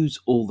knows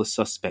all the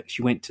suspects.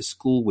 She went to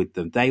school with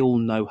them. They all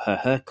know her.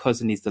 Her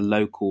cousin is the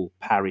local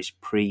parish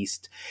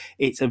priest.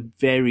 It's a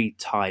very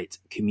tight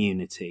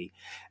community.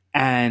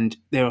 And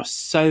there are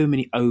so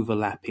many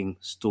overlapping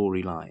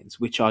storylines,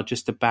 which are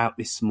just about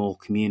this small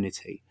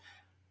community.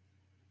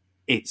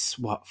 It's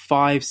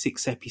 5,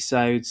 6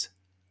 episodes.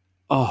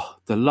 Oh,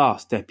 the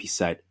last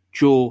episode,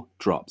 jaw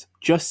dropped.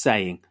 Just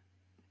saying.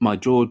 My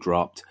jaw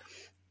dropped.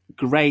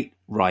 Great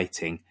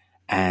writing.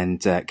 And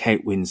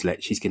Kate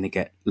Winslet, she's going to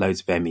get loads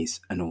of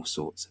Emmys and all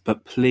sorts.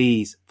 But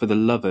please, for the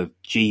love of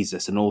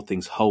Jesus and all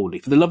things holy,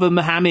 for the love of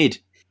Muhammad,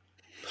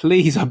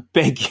 please, I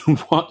beg you,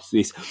 watch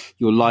this.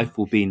 Your life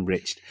will be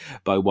enriched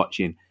by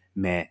watching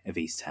Mayor of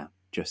Easttown.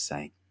 Just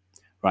saying.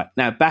 Right,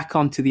 now back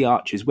onto the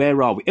Archers.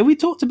 Where are we? Have we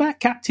talked about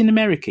Captain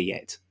America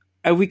yet?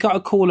 Have we got a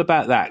call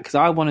about that? Because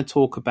I want to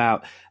talk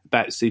about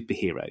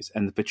superheroes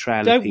and the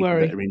portrayal of people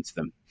that are into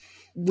them.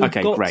 We've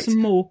got great. Some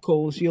more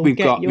calls. We've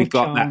got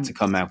that to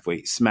come, have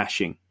we?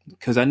 Smashing.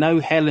 Because I know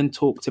Helen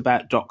talked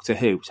about Doctor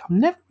Who, which I've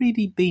never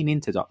really been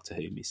into Doctor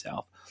Who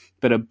myself,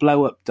 but a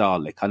blow-up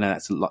Dalek, I know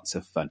that's lots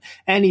of fun.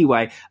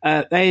 Anyway,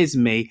 there's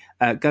me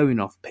going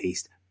off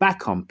piste,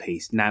 back on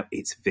piste. Now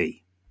it's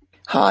V.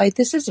 Hi,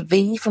 this is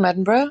V from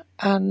Edinburgh,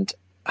 and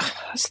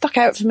it stuck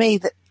out for me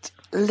that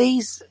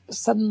Lee's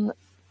sudden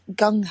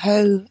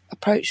gung-ho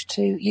approach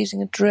to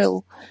using a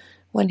drill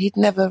when he'd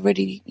never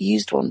really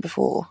used one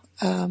before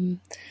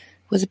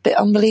was a bit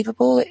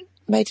unbelievable. It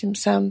made him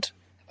sound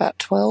about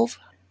 12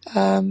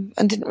 and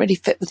didn't really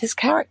fit with his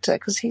character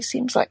because he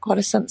seems like quite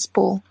a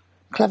sensible,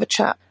 clever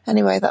chap.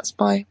 Anyway, that's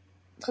my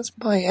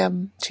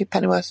 2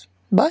 pennyworth.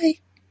 Bye.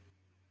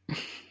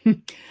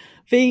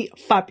 The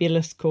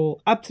fabulous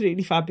call.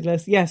 Absolutely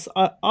fabulous. Yes,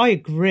 I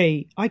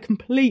agree. I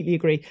completely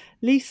agree.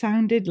 Lee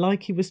sounded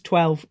like he was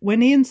 12.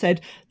 When Ian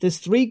said, there's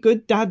 3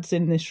 good dads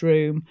in this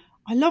room,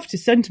 I loved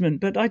his sentiment,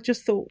 but I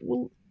just thought,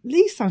 well,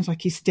 Lee sounds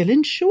like he's still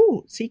in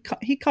shorts. He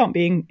can't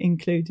be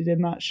included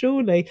in that,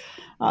 surely.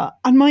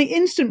 And my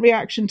instant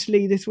reaction to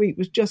Lee this week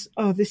was just,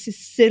 oh, this is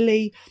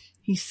silly.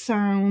 He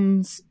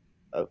sounds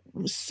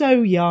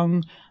so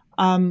young.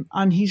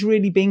 And he's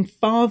really being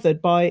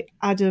fathered by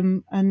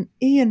Adam and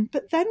Ian.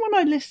 But then when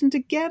I listened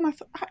again, I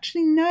thought,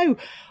 actually, no.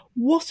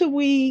 What are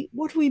we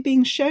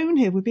being shown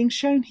here? We're being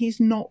shown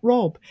he's not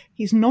Rob.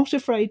 He's not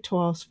afraid to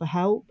ask for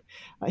help.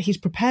 He's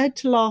prepared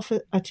to laugh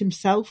at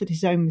himself, at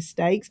his own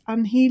mistakes,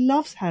 and he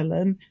loves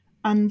Helen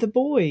and the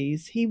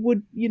boys. He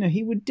would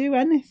do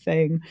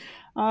anything.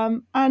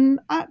 And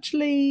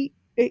actually,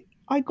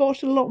 I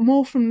got a lot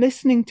more from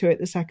listening to it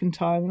the second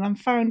time, and I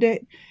found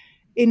it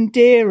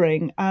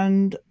endearing,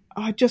 and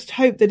I just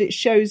hope that it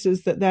shows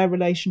us that their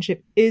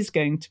relationship is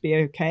going to be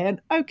okay.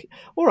 And okay,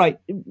 all right,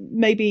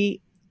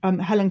 maybe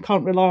Helen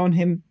can't rely on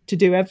him to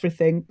do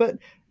everything, but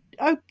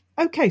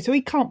okay, so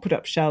he can't put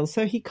up shells,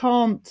 so he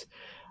can't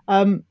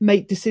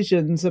make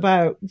decisions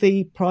about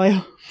the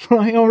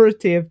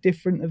priority of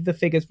different of the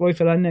figures.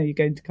 Roifield, I know you're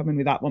going to come in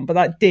with that one, but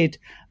that did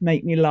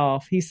make me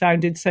laugh. He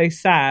sounded so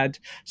sad,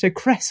 so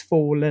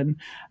crestfallen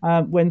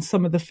when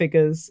some of the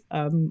figures,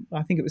 I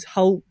think it was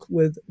Hulk,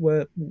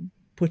 were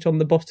put on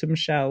the bottom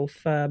shelf.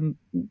 Go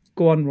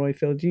on,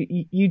 Roifield.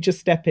 You just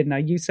step in now.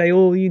 You say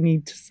all you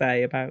need to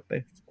say about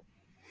this.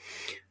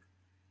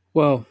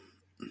 Well,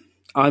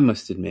 I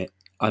must admit,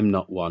 I'm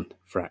not one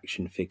for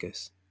action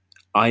figures.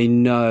 I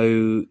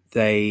know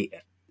they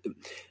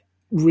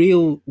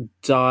real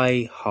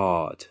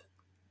die-hard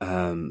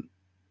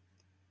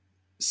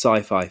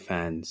sci-fi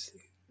fans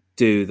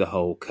do the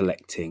whole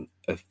collecting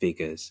of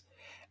figures,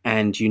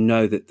 and you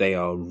know that they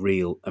are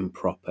real and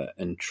proper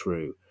and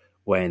true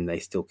when they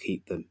still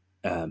keep them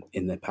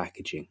in their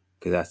packaging,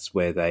 because that's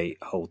where they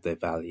hold their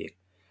value.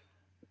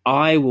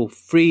 I will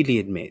freely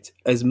admit,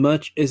 as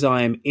much as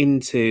I am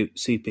into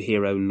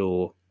superhero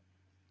lore,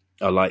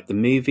 I like the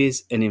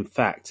movies, and in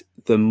fact,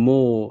 the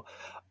more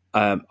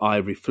I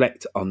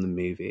reflect on the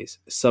movies,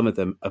 some of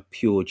them are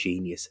pure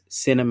genius,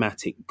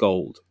 cinematic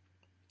gold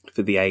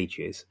for the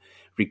ages,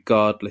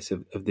 regardless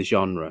of the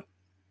genre.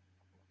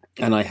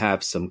 And I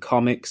have some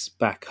comics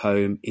back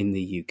home in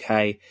the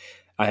UK.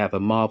 I have a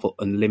Marvel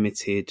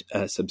Unlimited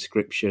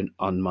subscription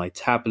on my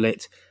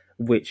tablet,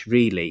 which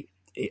really,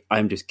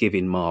 I'm just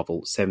giving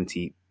Marvel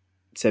 £70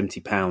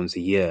 a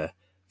year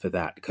for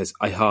that, because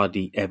I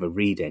hardly ever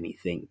read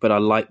anything. But I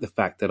like the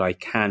fact that I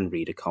can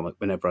read a comic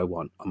whenever I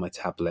want on my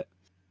tablet.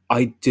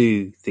 I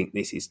do think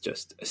this is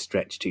just a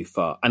stretch too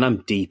far, and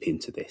I'm deep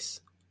into this.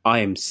 I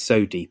am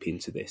so deep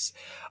into this.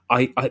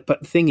 But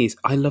the thing is,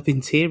 I love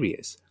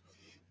interiors.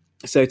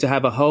 So to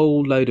have a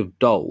whole load of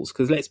dolls,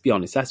 because let's be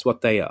honest, that's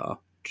what they are,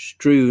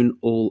 strewn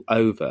all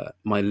over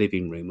my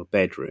living room or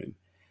bedroom,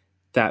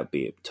 that would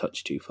be a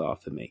touch too far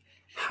for me.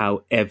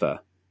 However,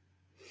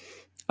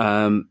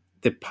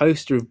 the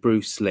poster of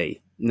Bruce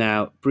Lee.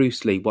 Now,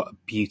 Bruce Lee, what a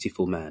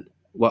beautiful man.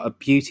 What a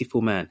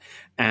beautiful man.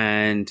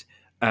 And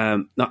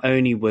not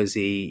only was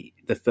he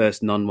the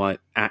first non-white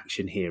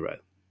action hero,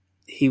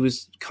 he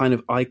was kind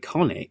of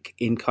iconic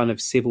in kind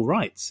of civil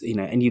rights,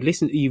 and you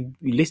listen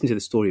to the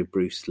story of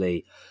Bruce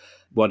Lee,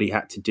 what he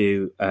had to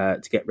do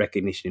to get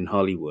recognition in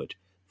Hollywood.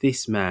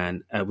 This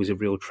man was a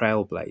real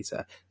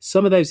trailblazer.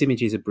 Some of those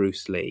images of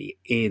Bruce Lee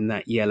in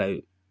that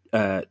yellow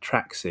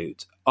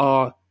tracksuit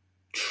are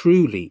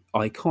truly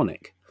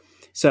iconic.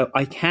 So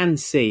I can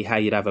see how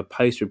you'd have a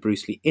poster of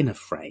Bruce Lee in a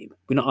frame.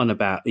 We're not on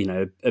about,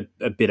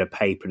 a bit of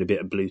paper and a bit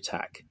of blue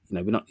tack.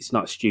 It's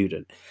not a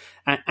student.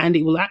 And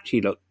it will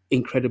actually look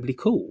incredibly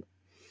cool.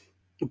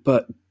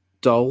 But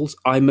dolls,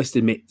 I must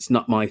admit, it's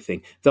not my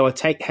thing. Though I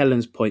take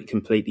Helen's point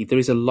completely. There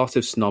is a lot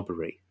of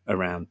snobbery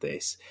around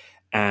this.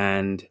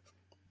 And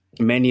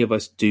many of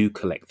us do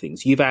collect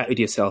things. You've outed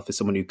yourself as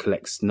someone who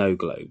collects snow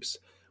globes,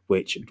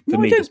 which for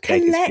me just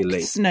beggars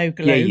belief. Snow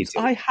globes. Yeah, you do.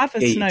 I have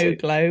a snow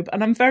globe,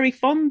 and I'm very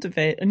fond of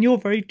it. And you're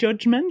very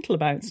judgmental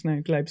about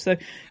snow globes, so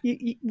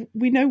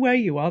we know where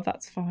you are.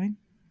 That's fine.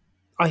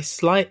 I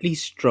slightly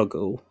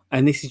struggle,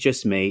 and this is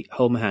just me.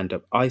 Hold my hand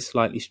up. I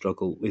slightly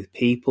struggle with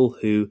people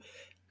who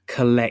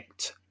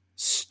collect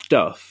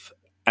stuff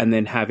and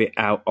then have it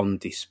out on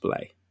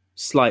display.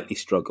 Slightly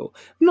struggle.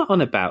 I'm not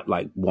on about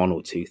like one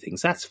or two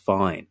things. That's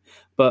fine,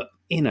 but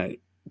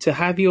to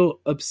have your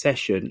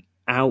obsession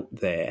out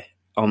there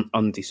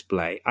on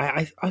display,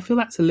 I feel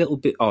that's a little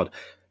bit odd.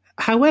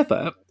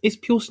 However, it's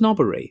pure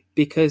snobbery,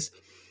 because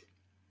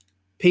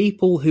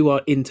people who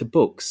are into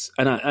books,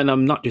 and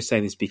I'm not just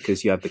saying this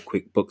because you have the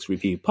Quick Books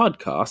Review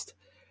podcast,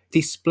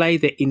 display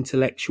their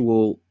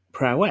intellectual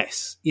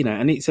prowess,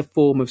 and it's a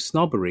form of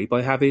snobbery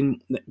by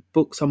having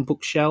books on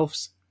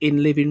bookshelves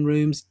in living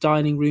rooms,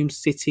 dining rooms,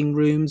 sitting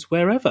rooms,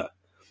 wherever.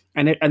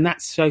 And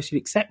that's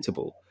socially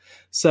acceptable.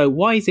 So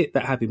why is it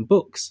that having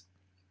books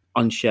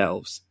on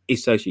shelves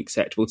is socially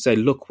acceptable to say,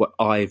 look what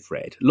I've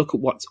read, look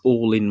at what's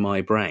all in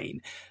my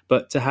brain.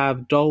 But to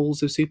have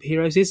dolls of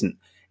superheroes isn't.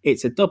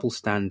 It's a double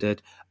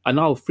standard, and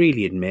I'll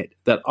freely admit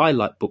that I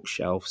like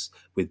bookshelves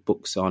with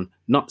books on,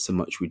 not so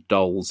much with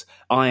dolls.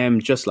 I am,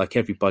 just like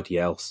everybody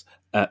else,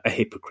 a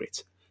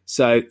hypocrite.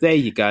 So there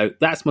you go.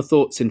 That's my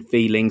thoughts and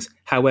feelings.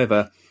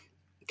 However,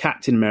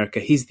 Captain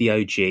America, he's the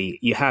OG.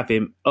 You have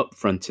him up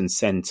front and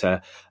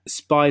centre.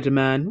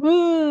 Spider-Man,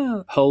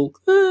 Hulk,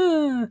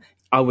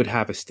 I would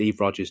have a Steve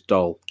Rogers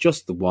doll,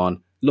 just the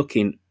one,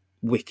 looking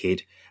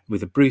wicked,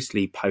 with a Bruce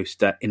Lee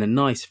poster in a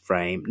nice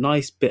frame,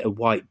 nice bit of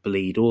white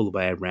bleed all the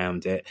way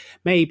around it,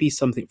 maybe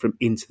something from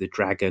Into the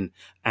Dragon,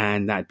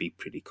 and that'd be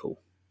pretty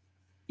cool.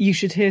 You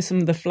should hear some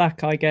of the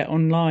flack I get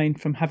online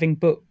from having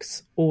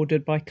books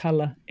ordered by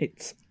colour.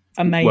 It's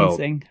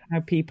amazing how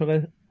people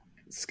are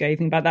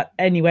scathing about that.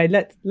 Anyway,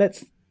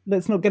 let's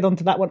not get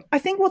onto that one. I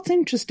think what's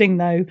interesting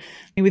though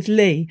with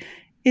Lee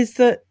is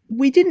that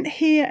we didn't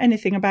hear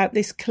anything about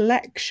this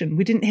collection.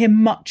 We didn't hear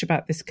much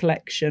about this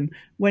collection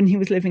when he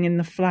was living in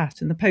the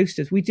flat and the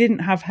posters. We didn't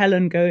have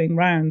Helen going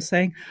round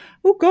saying,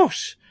 oh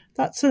gosh,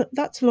 that's a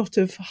lot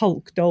of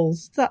Hulk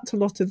dolls. That's a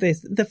lot of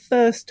this. The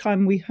first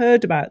time we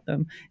heard about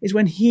them is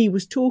when he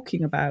was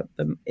talking about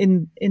them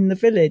in the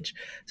village.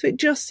 So it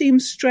just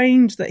seems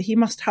strange that he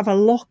must have a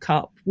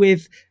lockup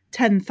with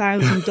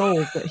 10,000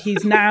 dolls that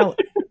he's now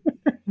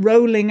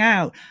rolling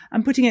out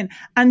and putting in.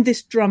 And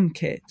this drum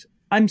kit.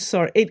 I'm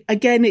sorry.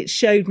 It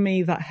showed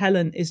me that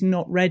Helen is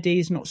not ready,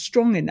 is not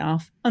strong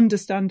enough,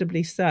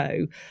 understandably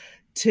so,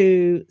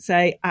 to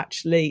say,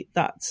 actually,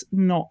 that's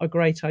not a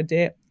great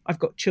idea. I've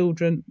got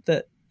children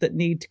that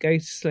need to go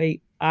to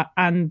sleep,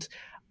 and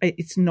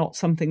it's not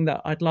something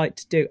that I'd like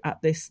to do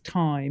at this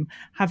time.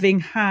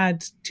 Having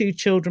had 2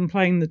 children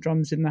playing the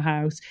drums in the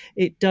house,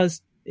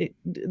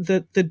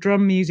 the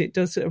drum music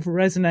does sort of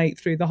resonate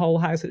through the whole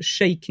house. It's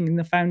shaking in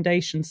the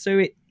foundation. So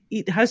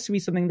it has to be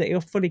something that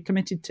you're fully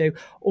committed to,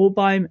 or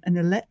buy an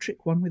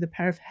electric one with a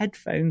pair of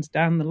headphones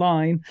down the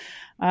line.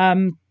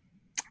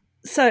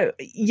 So,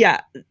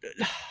 yeah,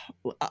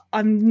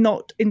 I'm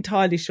not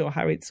entirely sure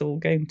how it's all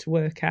going to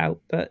work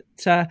out, but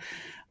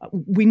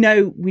we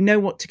know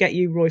what to get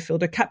you,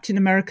 Roifield. A Captain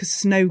America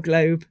snow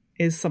globe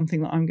is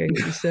something that I'm going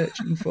to be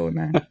searching for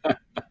now.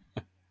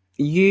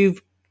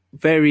 You've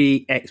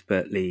very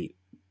expertly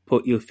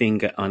put your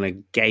finger on a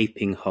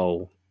gaping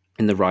hole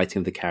in the writing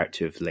of the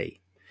character of Lee.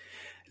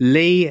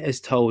 Lee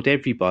has told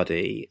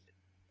everybody,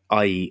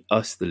 i.e.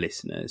 us, the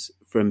listeners,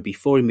 from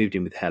before he moved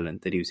in with Helen,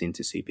 that he was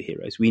into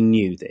superheroes. We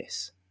knew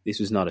this. This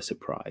was not a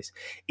surprise.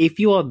 If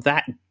you are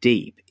that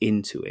deep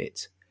into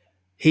it,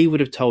 he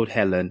would have told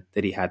Helen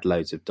that he had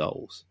loads of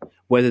dolls,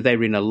 whether they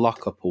were in a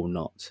lockup or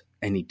not,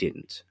 and he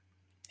didn't.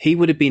 He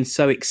would have been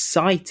so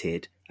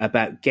excited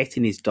about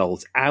getting his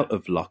dolls out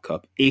of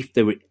lockup if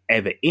they were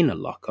ever in a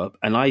lockup,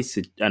 and I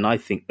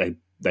think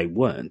they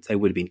weren't. They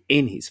would have been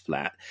in his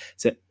flat.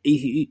 So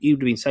he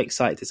would have been so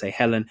excited to say,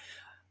 Helen,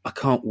 I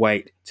can't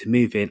wait to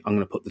move in. I'm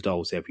going to put the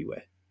dolls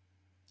everywhere.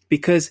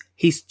 Because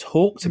he's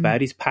talked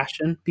about his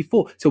passion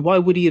before. So why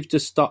would he have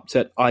just stopped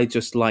at, I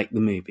just like the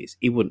movies?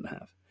 He wouldn't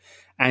have.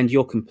 And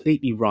you're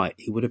completely right.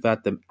 He would have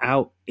had them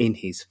out in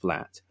his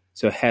flat.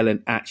 So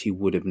Helen actually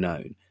would have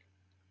known.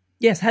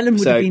 Yes, Helen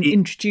would have been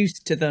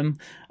introduced to them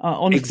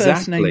on a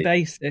first-name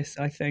basis,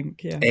 I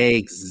think. Yeah.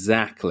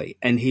 Exactly.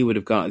 And he would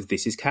have gone,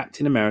 this is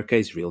Captain America,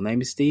 his real name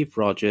is Steve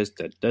Rogers,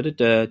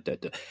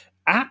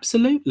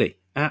 Absolutely.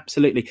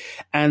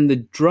 And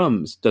the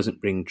drums doesn't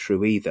ring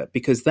true either,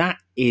 because that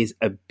is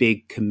a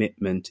big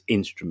commitment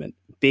instrument,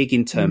 big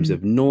in terms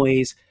of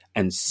noise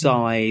and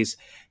size.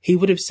 He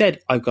would have said,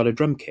 I've got a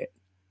drum kit.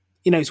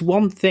 You know, it's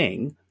one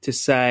thing to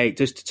say,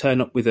 just to turn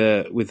up with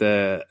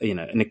a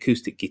an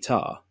acoustic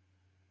guitar.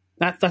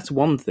 That's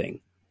one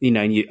thing,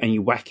 and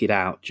you whack it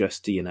out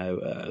just,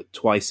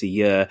 twice a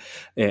year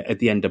at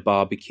the end of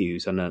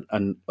barbecues on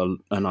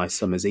a nice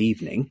summer's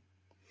evening.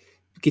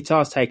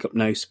 Guitars take up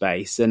no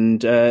space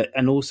and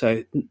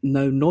also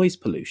no noise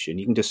pollution.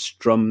 You can just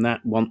strum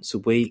that once a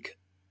week.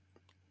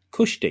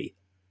 Kushti,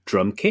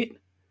 drum kit.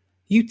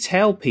 You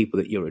tell people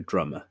that you're a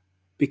drummer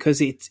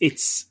because it's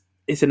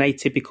an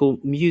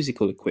atypical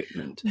musical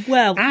equipment.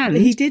 Well, and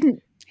he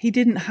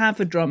didn't have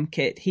a drum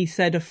kit. He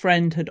said a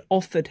friend had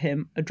offered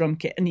him a drum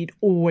kit and he'd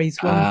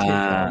always wanted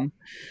one.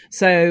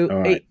 So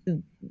right.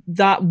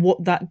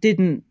 That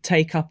didn't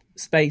take up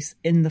space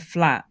in the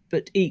flat,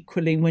 but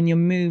equally when you're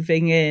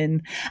moving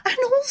in, and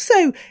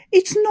also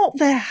it's not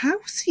their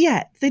house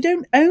yet. They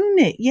don't own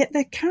it yet.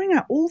 They're carrying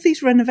out all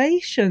these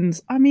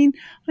renovations. I mean,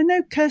 I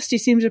know Kirsty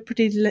seems a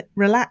pretty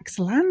relaxed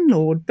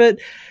landlord, but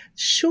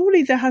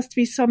surely there has to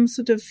be some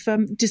sort of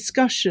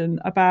discussion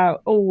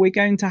about, we're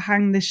going to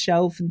hang this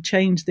shelf and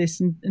change this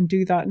and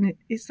do that. And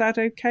is that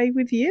okay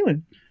with you?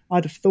 And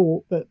I'd have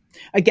thought, but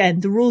again,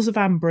 the rules of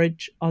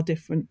Ambridge are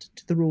different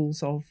to the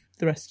rules of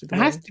the rest of the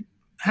world.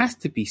 Has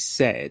to be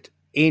said,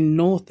 in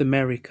North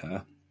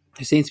America,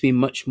 there seems to be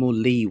much more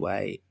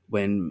leeway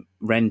when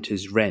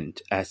renters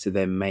rent as to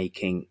them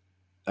making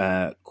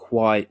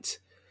quite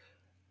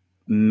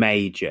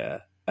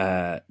major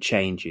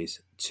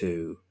changes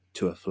to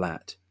a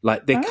flat.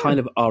 Like they kind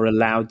of are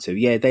allowed to.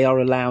 Yeah, they are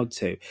allowed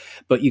to.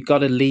 But you've got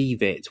to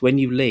leave it. When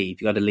you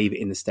leave, you've got to leave it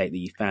in the state that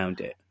you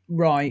found it.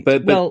 Right.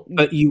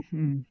 But you...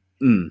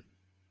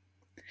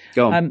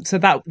 Go on. So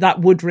that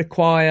would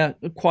require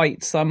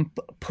quite some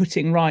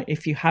putting right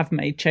if you have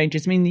made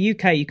changes. I mean, in the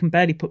UK, you can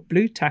barely put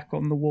blue tack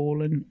on the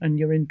wall and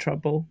you're in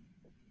trouble.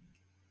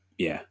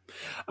 Yeah.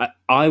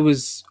 I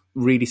was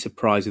really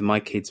surprised with my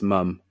kid's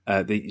mum,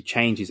 the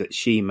changes that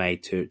she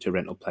made to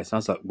rental place. And I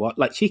was like, what?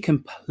 Like, she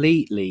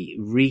completely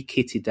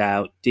re-kitted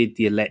out, did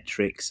the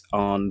electrics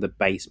on the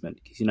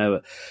basement. Because, you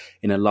know,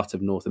 in a lot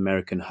of North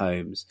American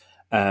homes,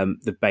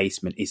 the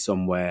basement is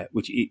somewhere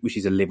which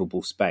is a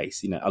livable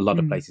space. You know, a lot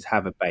of places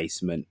have a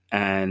basement,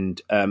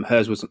 and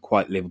hers wasn't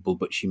quite livable,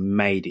 but she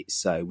made it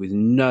so with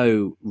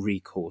no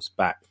recourse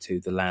back to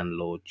the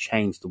landlord,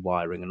 changed the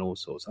wiring and all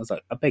sorts. I was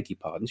like, I beg your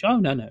pardon. She, oh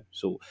no,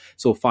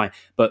 it's all fine.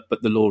 But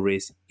the law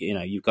is, you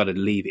know, you've got to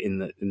leave it in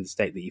the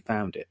state that you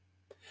found it.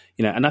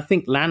 You know, and I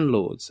think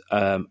landlords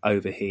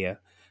over here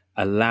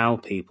allow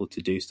people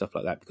to do stuff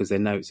like that because they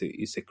know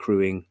it's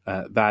accruing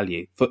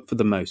value for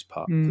the most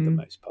part. For the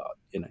most part,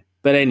 you know.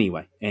 But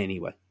anyway,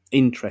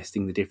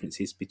 interesting the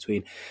differences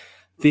between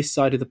this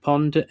side of the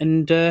pond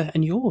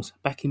and yours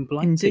back in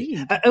Blighty.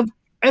 Indeed.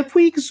 Have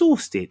we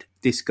exhausted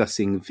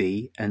discussing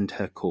V and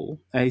her call?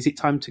 Is it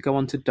time to go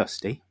on to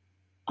Dusty?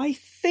 I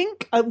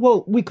think,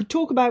 we could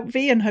talk about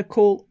V and her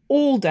call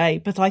all day,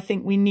 but I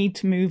think we need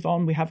to move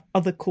on. We have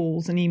other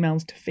calls and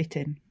emails to fit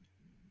in.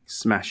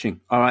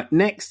 Smashing. All right,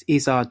 next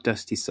is our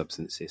Dusty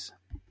Substances.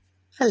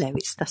 Hello,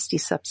 it's Dusty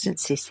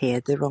Substances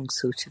here, the wrong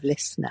sort of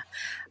listener.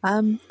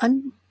 I'm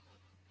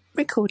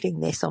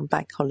recording this on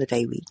Bank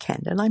Holiday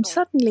weekend, and I'm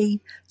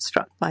suddenly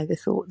struck by the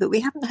thought that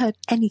we haven't heard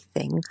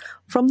anything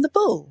from the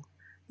bull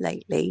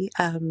lately,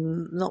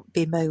 not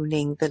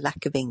bemoaning the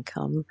lack of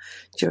income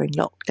during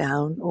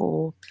lockdown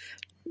or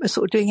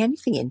sort of doing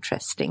anything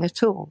interesting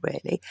at all,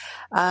 really.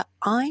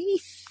 I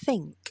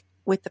think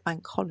with the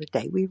bank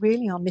holiday, we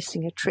really are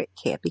missing a trick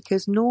here,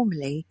 because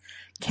normally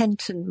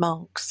Kenton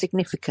marks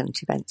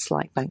significant events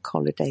like bank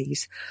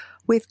holidays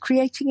with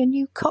creating a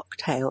new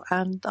cocktail.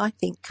 And I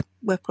think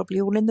we're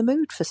probably all in the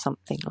mood for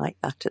something like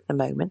that at the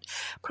moment.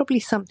 Probably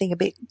something a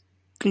bit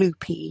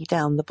gloopy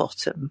down the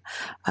bottom,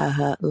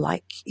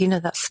 like, you know,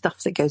 that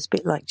stuff that goes a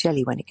bit like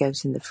jelly when it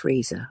goes in the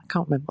freezer. I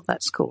can't remember what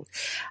that's called.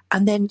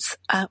 And then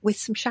with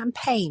some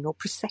champagne or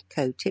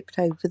Prosecco tipped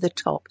over the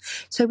top.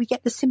 So we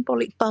get the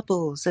symbolic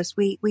bubbles as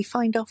we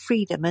find our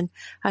freedom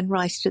and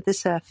rise to the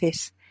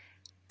surface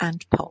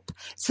and pop.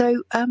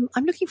 So I'm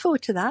looking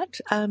forward to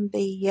that,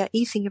 the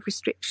easing of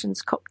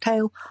restrictions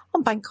cocktail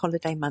on Bank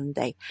Holiday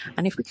Monday.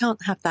 And if we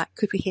can't have that,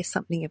 could we hear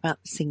something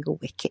about the single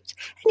wicket?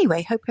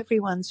 Anyway, hope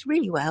everyone's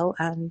really well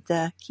and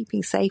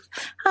keeping safe.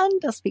 And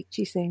I'll speak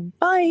to you soon.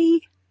 Bye.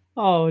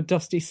 Oh,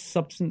 Dusty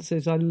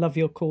Substances, I love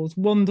your calls.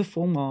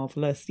 Wonderful,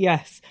 marvellous.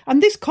 Yes.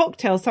 And this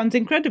cocktail sounds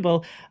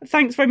incredible.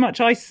 Thanks very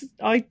much. I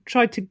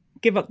tried to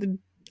give up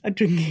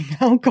drinking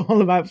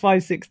alcohol about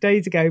 5-6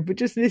 days ago, but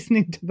just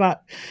listening to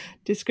that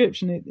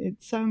description, it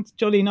sounds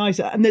jolly nice.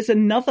 And there's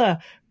another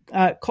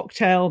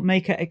cocktail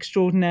maker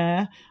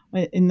extraordinaire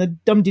in the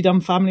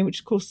Dum-de-Dum family, which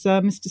of course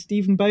Mr.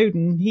 Stephen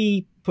Bowden.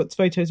 He puts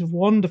photos of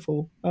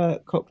wonderful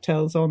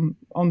cocktails on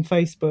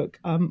Facebook.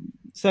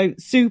 So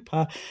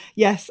super.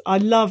 Yes, I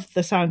love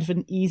the sound of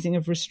an easing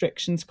of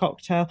restrictions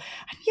cocktail.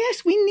 And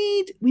yes, we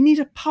need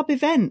a pub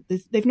event.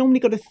 They've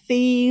normally got a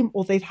theme,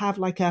 or they'd have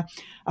like a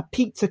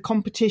pizza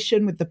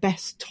competition with the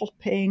best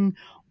topping,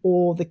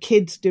 or the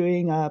kids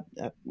doing a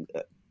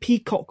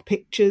peacock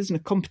pictures and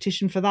a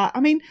competition for that.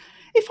 I mean,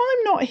 if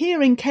I'm not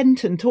hearing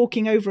Kenton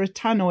talking over a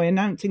tannoy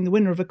announcing the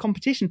winner of a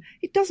competition,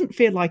 it doesn't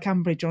feel like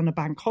Ambridge on a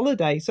bank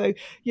holiday. So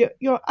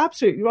you're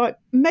absolutely right.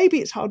 Maybe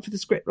it's hard for the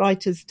script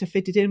writers to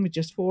fit it in with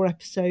just 4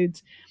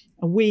 episodes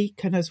a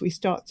week. And as we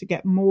start to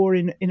get more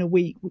in a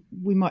week,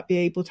 we might be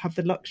able to have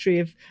the luxury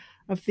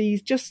of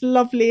these just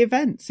lovely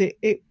events.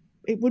 It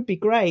would be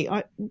great.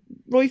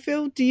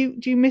 Roifield, do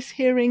you miss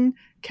hearing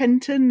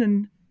Kenton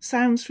and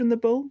sounds from the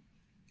bull?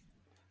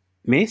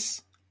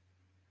 Miss?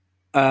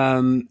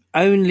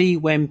 Only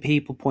when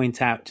people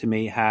point out to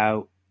me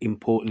how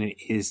important it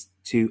is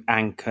to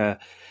anchor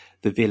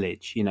the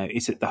village. You know,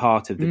 it's at the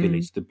heart of the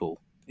village, the bull,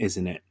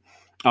 isn't it?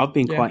 I've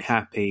been quite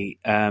happy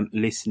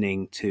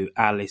listening to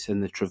Alice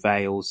and the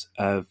travails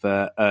of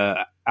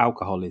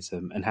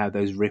alcoholism, and how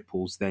those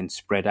ripples then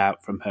spread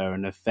out from her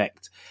and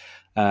affect,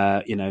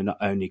 not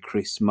only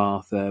Chris,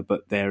 Martha,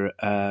 but their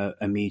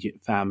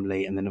immediate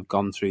family, and then have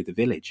gone through the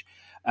village.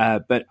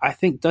 But I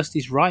think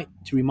Dusty's right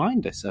to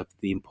remind us of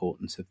the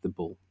importance of the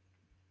bull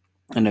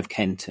and of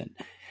Kenton.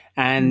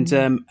 And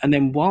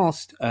then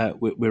whilst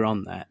we're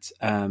on that,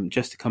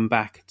 just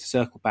to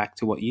circle back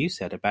to what you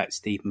said about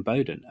Stephen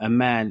Bowden, a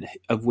man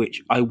of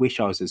which I wish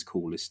I was as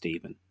cool as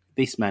Stephen.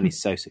 This man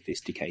is so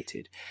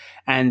sophisticated.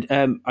 And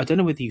I don't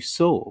know whether you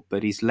saw,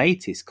 but his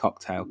latest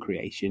cocktail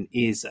creation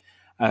is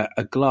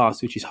a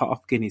glass which is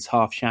half Guinness,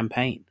 half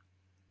champagne.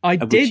 I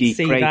did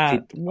see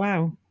that.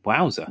 Wow.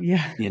 Wowzer.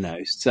 Yeah. You know,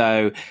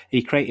 so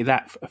he created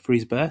that for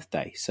his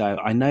birthday. So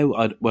I know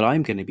what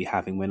I'm going to be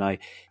having when I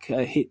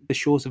hit the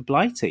shores of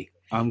Blighty.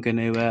 I'm going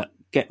to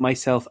get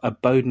myself a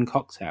Bowden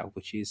cocktail,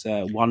 which is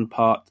 1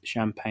 part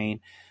champagne,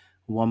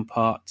 1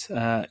 part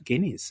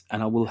Guinness,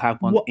 and I will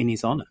have one in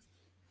his honour.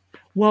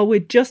 While we're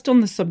just on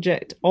the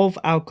subject of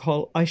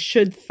alcohol, I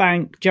should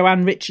thank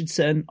Joanne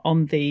Richardson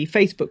on the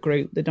Facebook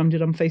group, the Dum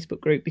Dum Facebook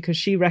group, because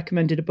she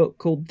recommended a book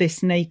called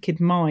This Naked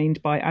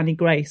Mind by Annie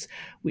Grace,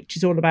 which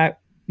is all about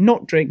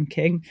not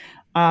drinking.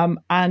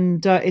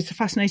 And it's a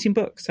fascinating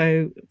book.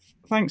 So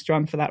thanks,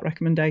 Joanne, for that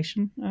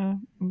recommendation.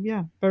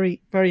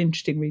 Very, very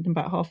interesting reading,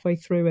 about halfway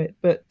through it.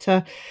 But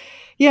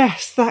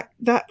yes,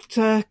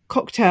 that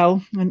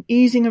cocktail, an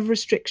easing of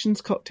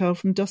restrictions cocktail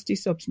from Dusty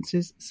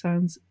Substances,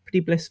 sounds pretty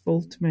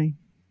blissful to me.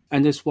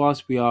 And just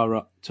whilst we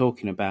are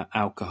talking about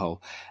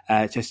alcohol,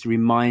 just a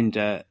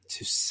reminder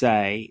to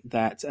say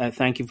that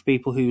thank you for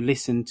people who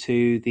listened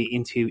to the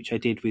interview which I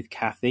did with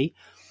Kathy.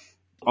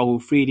 I will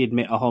freely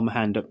admit, I'll hold my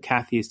hand up,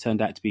 Kathy has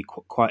turned out to be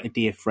quite a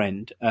dear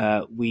friend.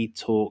 We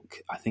talk,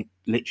 I think,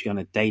 literally on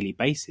a daily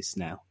basis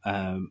now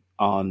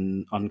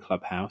on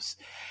Clubhouse.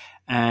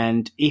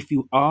 And if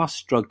you are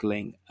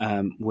struggling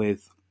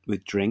with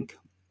drink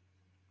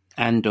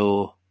and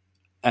or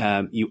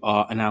you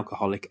are an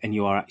alcoholic and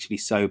you are actually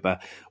sober,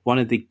 one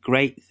of the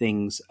great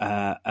things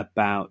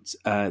about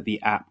the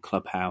app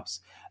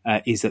Clubhouse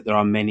is that there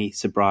are many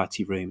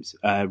sobriety rooms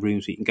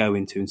we can go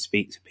into and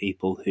speak to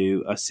people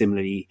who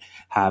similarly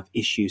have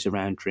issues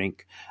around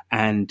drink,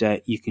 and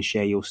you can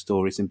share your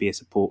stories and be a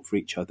support for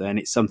each other. And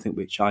it's something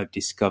which I've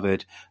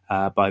discovered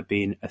by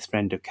being a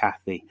friend of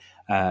Kathy.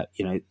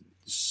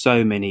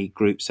 So many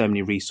groups, so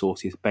many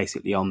resources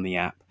basically on the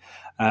app.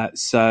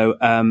 So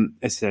as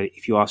I say,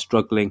 if you are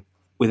struggling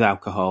with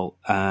alcohol,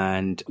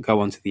 and go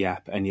onto the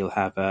app and you'll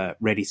have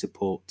ready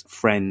support,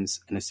 friends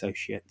and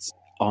associates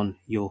on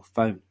your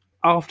phone.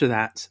 After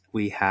that,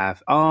 we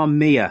have our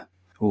Mia.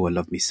 Oh, I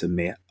love me some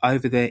Mia.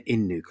 Over there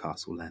in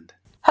Newcastle Land.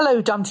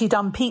 Hello, Dumpty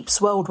Dum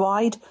peeps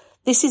worldwide.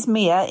 This is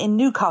Mia in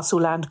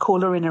Newcastle Land,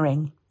 caller in a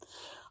ring.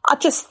 I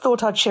just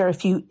thought I'd share a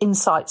few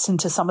insights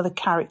into some of the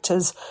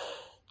characters.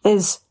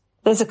 There's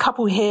a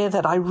couple here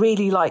that I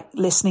really like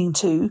listening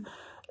to.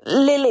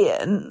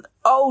 Lillian,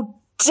 oh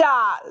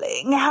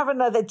darling, have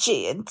another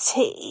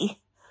G&T.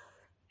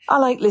 I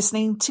like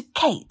listening to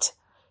Kate.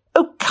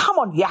 Oh, come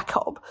on,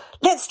 Jakob.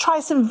 Let's try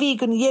some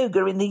vegan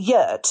yoga in the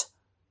yurt.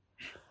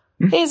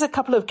 Here's a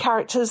couple of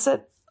characters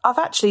that I've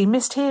actually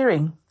missed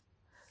hearing.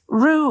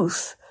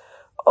 Ruth.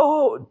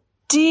 Oh,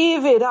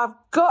 David, I've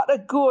got to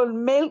go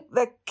and milk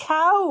the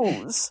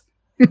cows.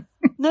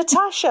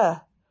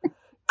 Natasha.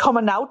 Come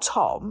on now,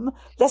 Tom.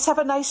 Let's have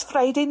a nice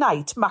Friday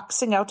night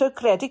maxing out our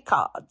credit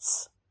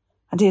cards.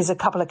 And here's a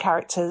couple of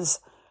characters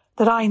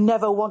that I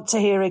never want to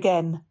hear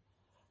again.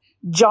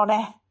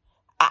 Johnny.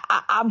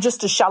 I'm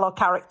just a shallow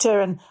character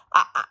and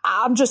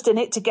I'm just in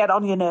it to get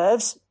on your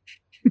nerves.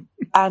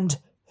 And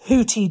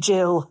Hootie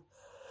Jill.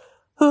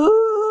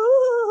 Ooh.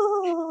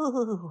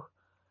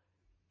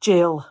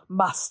 Jill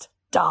must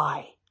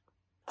die.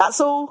 That's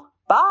all.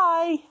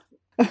 Bye.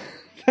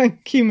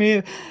 Thank you,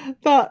 Mia.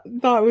 That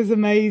was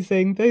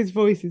amazing. Those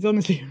voices,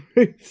 honestly,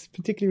 Ruth's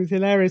particularly was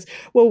hilarious.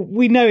 Well,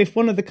 we know if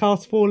one of the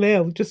cast fall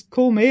ill, just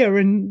call Mia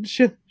and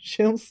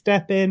she'll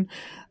step in.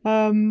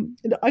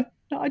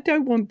 I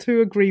don't want to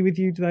agree with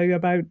you, though,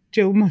 about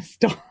Jill must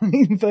die,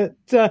 but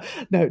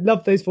no,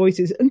 love those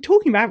voices. And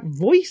talking about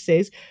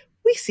voices,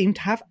 we seem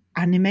to have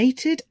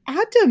animated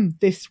Adam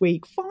this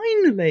week.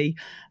 Finally,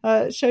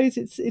 shows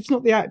it's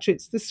not the actor,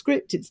 it's the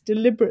script. It's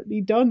deliberately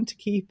done to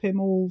keep him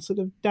all sort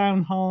of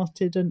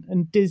downhearted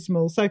and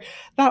dismal. So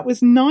that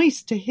was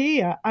nice to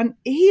hear. And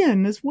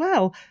Ian as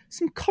well.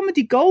 Some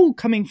comedy gold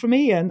coming from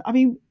Ian. I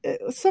mean,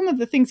 some of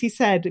the things he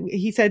said,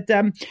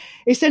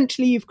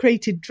 essentially you've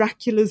created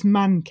Dracula's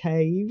man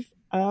cave.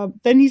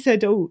 Then he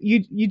said, oh,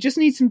 you just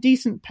need some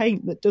decent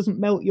paint that doesn't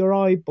melt your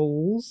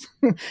eyeballs.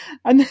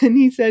 And then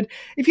he said,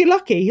 if you're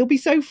lucky, he'll be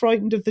so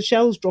frightened of the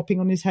shells dropping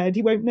on his head,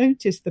 he won't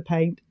notice the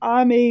paint.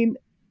 I mean,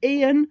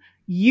 Ian,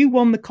 you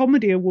won the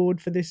comedy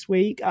award for this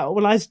week.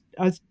 Well, as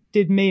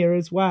did Mia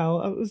as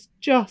well. It was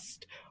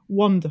just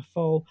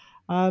wonderful.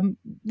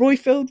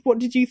 Royfield, what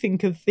did you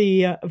think of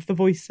the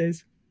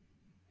voices?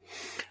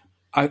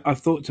 I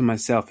thought to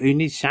myself, who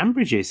needs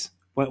Shambridges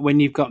when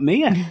you've got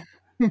Mia?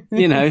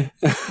 You know,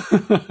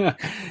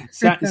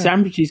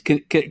 Sandwiches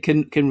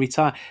can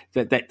retire.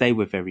 That they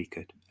were very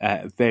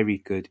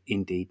good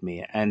indeed,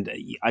 Mia. And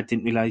I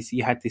didn't realise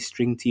you had this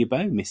string to your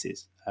bow,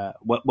 Mrs.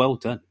 Well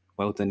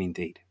done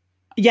indeed.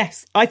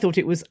 Yes, I thought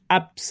it was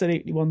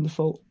absolutely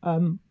wonderful.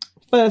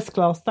 First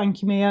class.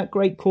 Thank you, Mia.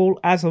 Great call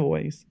as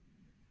always.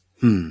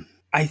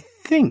 I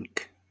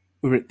think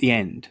we're at the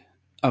end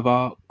of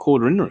our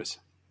caller-inners.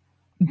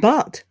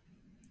 But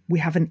we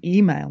have an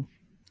email.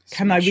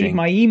 Can I read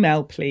my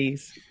email,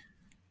 please?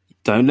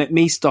 Don't let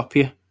me stop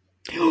you.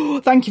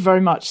 Thank you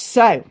very much.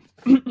 So,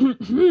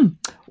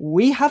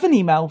 we have an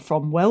email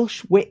from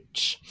Welsh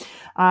Witch,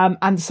 and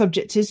the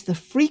subject is the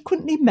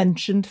frequently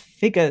mentioned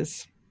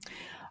figures.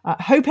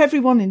 Hope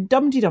everyone in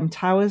Dum-de-Dum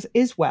Towers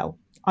is well.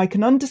 I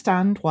can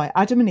understand why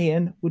Adam and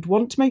Ian would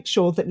want to make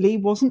sure that Lee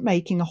wasn't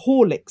making a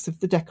Horlicks of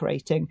the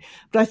decorating,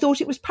 but I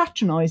thought it was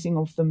patronising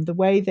of them the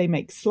way they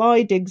make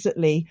sly digs at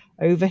Lee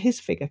over his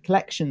figure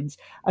collections,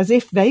 as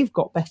if they've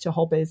got better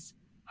hobbies.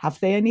 Have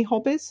they any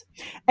hobbies?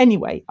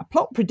 Anyway, a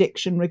plot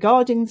prediction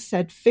regarding the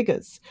said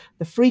figures.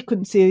 The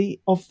frequency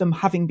of them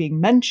having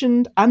been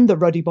mentioned and the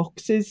ruddy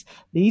boxes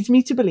leads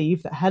me to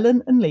believe that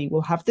Helen and Lee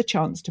will have the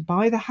chance to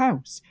buy the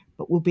house,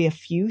 but will be a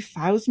few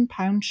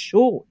 £1,000s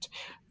short.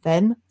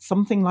 Then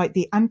something like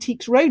the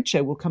Antiques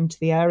Roadshow will come to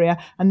the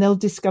area and they'll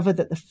discover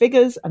that the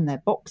figures and their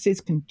boxes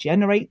can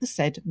generate the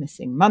said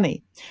missing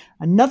money.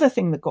 Another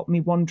thing that got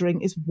me wondering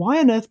is why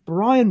on earth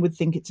Brian would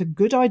think it's a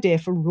good idea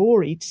for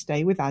Rory to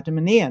stay with Adam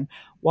and Ian,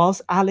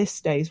 whilst Alice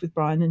stays with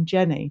Brian and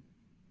Jenny.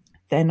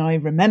 Then I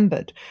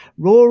remembered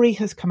Rory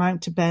has come out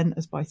to Ben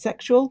as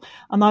bisexual,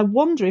 and I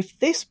wonder if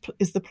this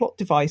is the plot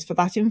device for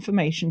that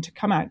information to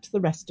come out to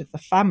the rest of the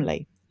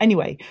family.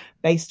 Anyway,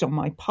 based on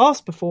my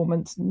past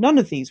performance, none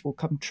of these will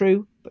come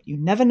true, but you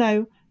never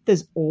know.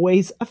 There's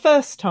always a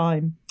first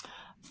time.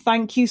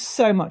 Thank you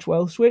so much,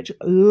 Welsh Witch.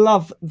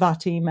 Love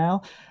that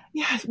email.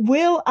 Yes,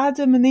 will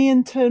Adam and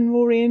Ian turn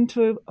Rory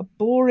into a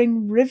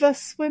boring river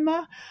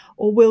swimmer?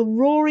 Or will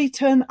Rory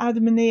turn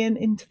Adam and Ian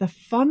into the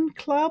fun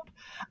club?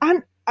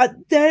 And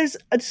there's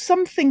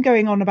something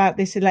going on about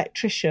this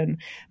electrician,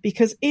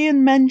 because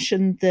Ian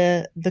mentioned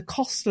the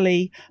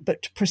costly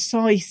but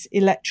precise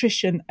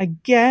electrician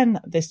again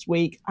this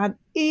week, and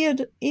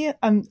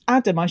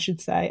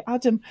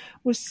Adam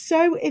was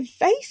so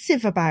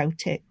evasive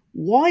about it.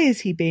 Why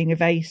is he being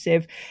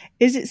evasive?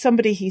 Is it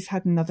somebody he's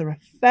had another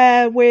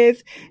affair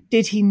with?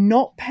 Did he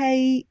not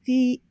pay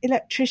the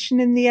electrician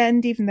in the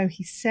end, even though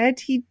he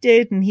said he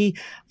did, and he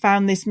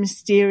found this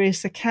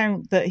mysterious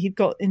account that he'd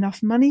got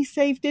enough money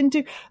saved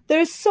into?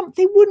 There's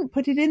something, wouldn't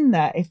put it in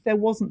there if there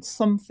wasn't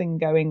something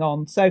going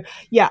on. So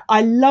yeah,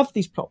 I love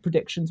these plot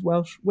predictions,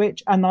 Welsh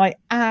Witch, and I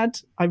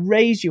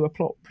raise you a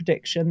plot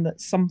prediction that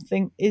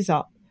something is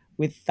up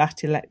with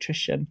that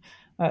electrician.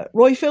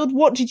 Royfield,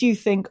 what did you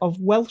think of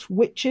Welsh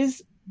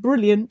Witch's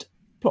brilliant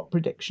plot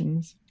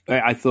predictions?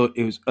 I thought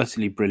it was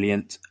utterly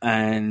brilliant,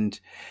 and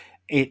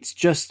it's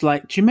just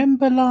like, do you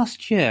remember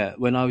last year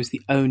when I was the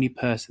only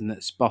person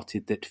that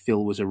spotted that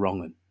Phil was a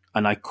wrong-un,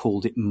 and I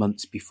called it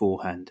months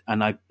beforehand,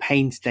 and I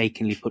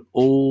painstakingly put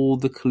all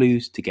the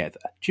clues together?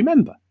 Do you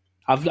remember?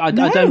 I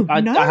didn't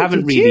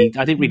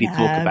really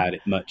talk about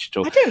it much at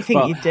all. I don't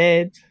think you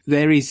did.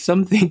 There is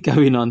something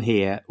going on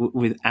here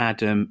with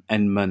Adam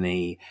and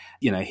money,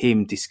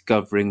 him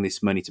discovering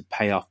this money to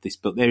pay off this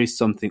bill. There is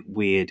something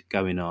weird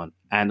going on.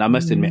 And I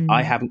must admit,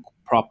 I haven't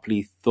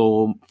properly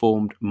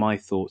formed my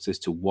thoughts as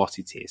to what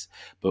it is.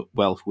 But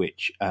Welsh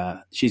Witch,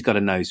 she's got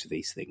a nose for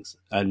these things,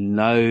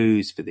 and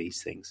I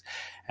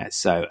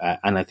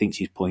think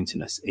she's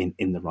pointing us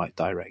in the right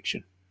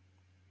direction.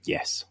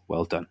 Yes,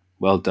 well done.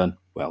 Well done,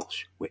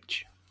 Welsh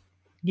Witch.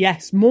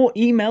 Yes, more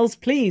emails,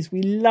 please.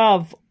 We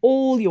love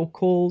all your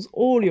calls,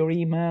 all your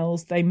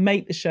emails. They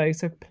make the show,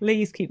 so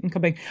please keep them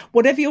coming.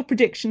 Whatever your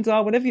predictions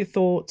are, whatever your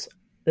thoughts,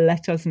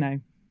 let us know.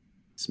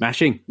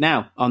 Smashing.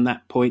 Now, on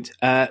that point,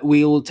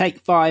 we will take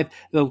 5.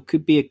 There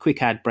could be a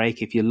quick ad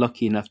break if you're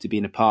lucky enough to be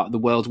in a part of the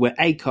world where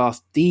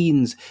Acast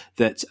deems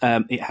that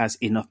it has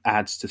enough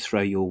ads to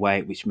throw your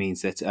way, which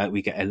means that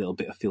we get a little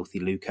bit of filthy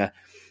lucre.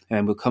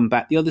 And we'll come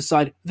back the other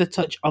side with a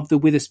touch of the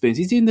Witherspoons.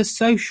 He's in the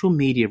social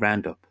media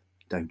roundup,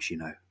 don't you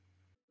know?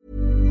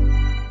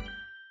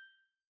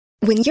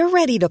 When you're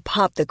ready to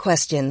pop the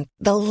question,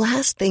 the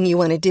last thing you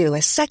want to do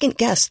is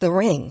second-guess the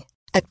ring.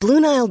 At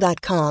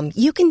BlueNile.com,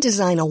 you can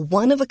design a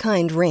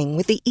one-of-a-kind ring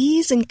with the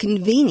ease and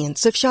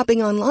convenience of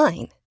shopping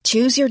online.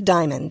 Choose your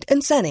diamond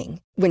and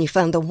setting. When you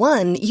find the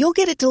one, you'll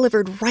get it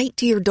delivered right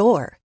to your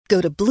door. Go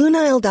to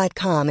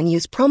BlueNile.com and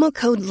use promo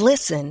code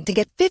LISTEN to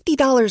get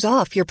 $50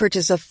 off your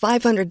purchase of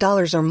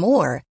 $500 or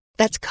more.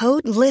 That's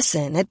code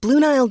LISTEN at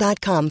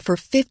BlueNile.com for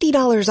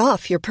 $50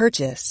 off your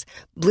purchase.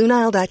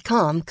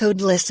 BlueNile.com,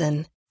 code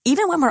LISTEN.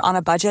 Even when we're on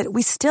a budget,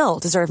 we still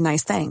deserve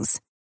nice things.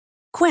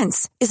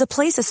 Quince is a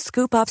place to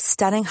scoop up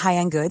stunning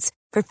high-end goods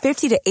for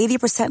 50 to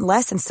 80%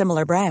 less than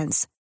similar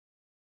brands.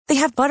 They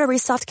have buttery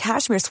soft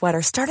cashmere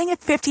sweaters starting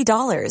at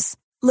 $50,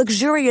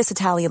 luxurious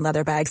Italian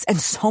leather bags, and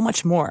so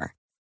much more.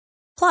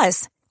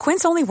 Plus,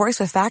 Quince only works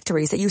with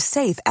factories that use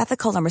safe,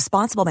 ethical, and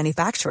responsible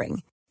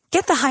manufacturing.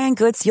 Get the high-end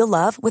goods you'll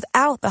love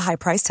without the high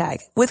price tag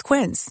with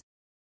Quince.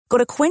 Go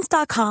to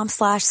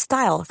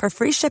quince.com/style for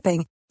free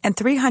shipping and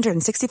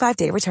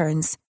 365-day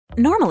returns.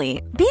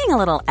 Normally, being a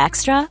little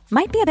extra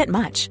might be a bit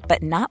much,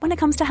 but not when it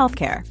comes to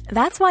healthcare.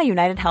 That's why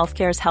United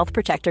Healthcare's Health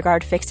Protector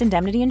Guard fixed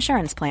indemnity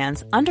insurance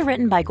plans,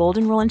 underwritten by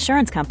Golden Rule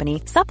Insurance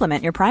Company,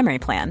 supplement your primary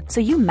plan so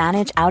you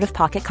manage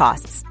out-of-pocket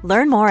costs.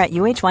 Learn more at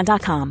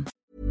uh1.com.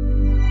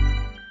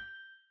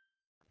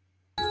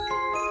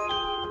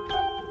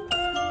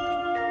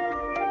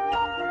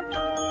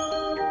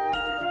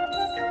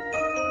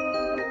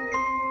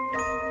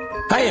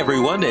 Hi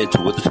everyone, it's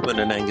Witherspoon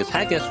and Angus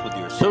Haggis with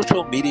your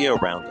social media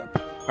roundup.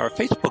 Our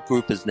Facebook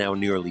group is now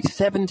nearly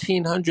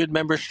 1,700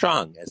 members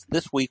strong, as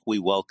this week we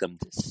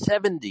welcomed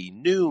 70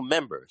 new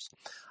members.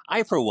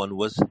 I, for one,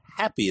 was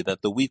happy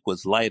that the week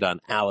was light on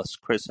Alice,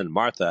 Chris, and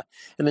Martha,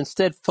 and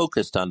instead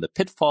focused on the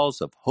pitfalls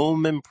of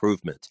home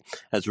improvement.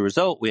 As a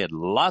result, we had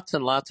lots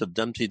and lots of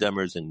Dumpty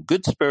Dummers in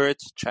good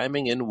spirits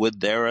chiming in with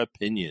their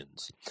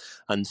opinions.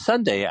 On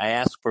Sunday, I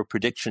asked for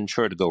predictions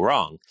sure to go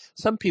wrong.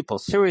 Some people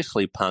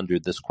seriously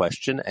pondered this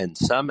question, and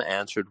some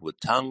answered with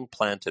tongue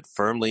planted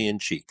firmly in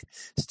cheek.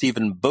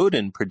 Stephen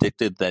Bowden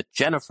predicted that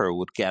Jennifer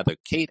would gather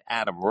Kate,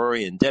 Adam,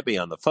 Rory, and Debbie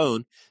on the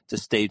phone to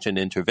stage an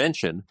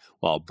intervention,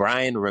 while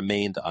Brian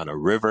remained on a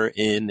river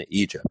in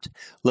Egypt.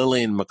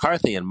 Lillian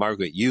McCarthy and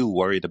Margaret Yu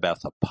worried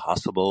about the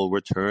possible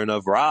return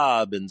of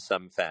Rob in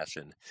some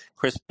fashion.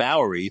 Chris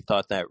Bowery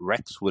thought that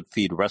Rex would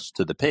feed Russ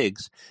to the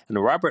pigs,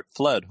 and Robert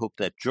Flood hoped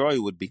that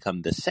Joy would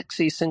become the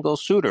sexy single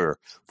suitor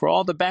for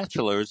all the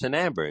bachelors in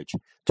Ambridge.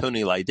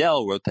 Tony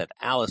Lydell wrote that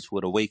Alice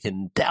would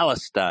awaken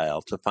Dallas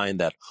style to find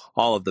that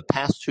all of the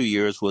past 2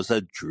 years was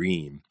a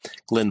dream.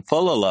 Glenn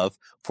Fullilove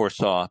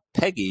foresaw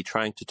Peggy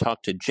trying to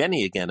talk to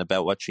Jenny again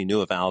about what she knew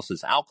of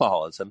Alice's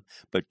alcoholism,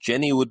 but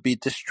Jenny would be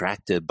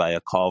distracted by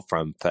a call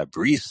from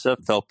Fabrice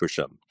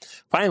Felpersham.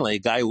 Finally,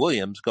 Guy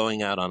Williams,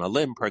 going out on a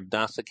limb,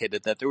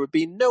 prognosticated that there would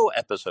be no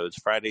episodes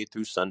Friday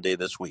through Sunday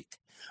this week.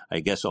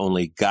 I guess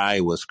only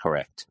Guy was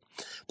correct.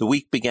 The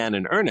week began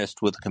in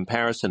earnest with a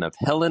comparison of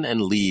Helen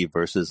and Lee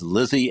versus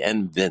Lizzie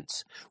and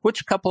Vince.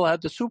 Which couple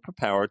had the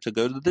superpower to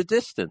go to the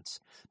distance?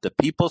 The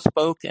people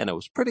spoke, and it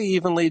was pretty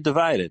evenly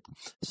divided.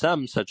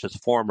 Some, such as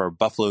former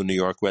Buffalo, New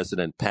York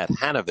resident Pat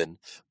Hanavan,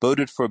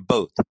 voted for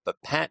both,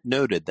 but Pat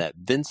noted that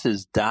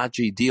Vince's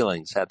dodgy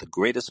dealings had the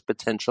greatest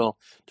potential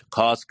to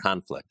cause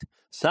conflict.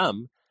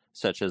 Some,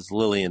 such as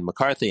Lillian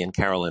McCarthy and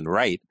Carolyn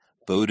Wright,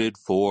 voted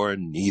for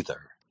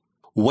neither.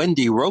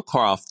 Wendy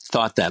Rocroft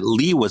thought that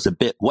Lee was a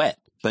bit wet,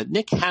 but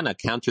Nick Hanna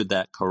countered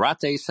that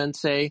karate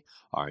sensei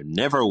are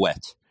never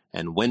wet,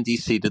 and Wendy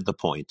ceded the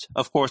point.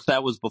 Of course,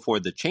 that was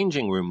before the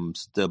changing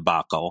rooms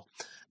debacle.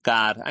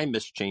 God, I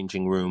miss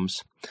changing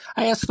rooms.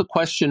 I asked the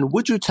question,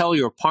 would you tell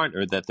your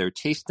partner that their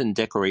taste in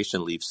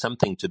decoration leaves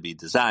something to be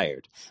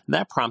desired? And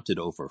that prompted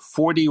over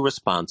 40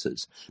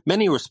 responses.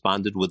 Many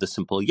responded with a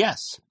simple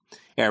yes.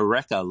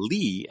 Erica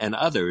Lee and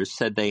others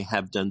said they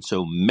have done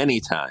so many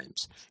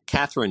times.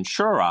 Catherine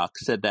Shurrock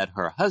said that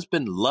her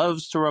husband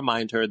loves to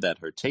remind her that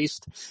her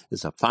taste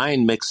is a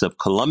fine mix of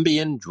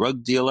Colombian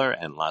drug dealer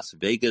and Las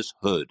Vegas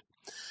hood.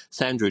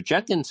 Sandra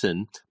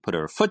Jenkinson put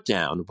her foot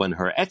down when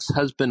her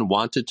ex-husband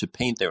wanted to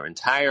paint their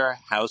entire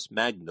house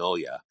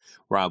magnolia.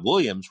 Rob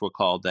Williams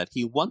recalled that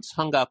he once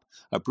hung up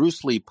a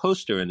Bruce Lee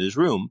poster in his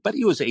room, but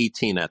he was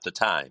 18 at the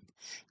time.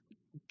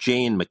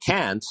 Jane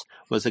McCants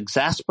was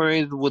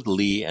exasperated with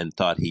Lee and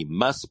thought he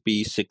must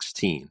be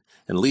 16.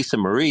 And Lisa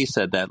Marie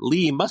said that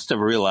Lee must have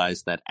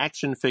realized that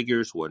action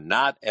figures were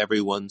not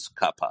everyone's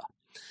cuppa.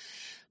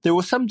 There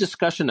was some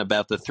discussion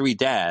about the three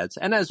dads,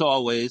 and as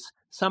always,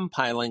 some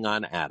piling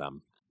on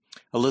Adam.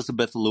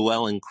 Elizabeth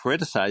Llewellyn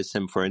criticized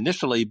him for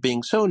initially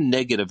being so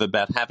negative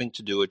about having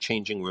to do a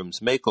changing rooms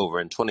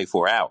makeover in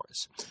 24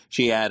 hours.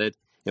 She added,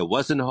 "It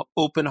wasn't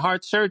open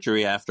heart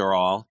surgery after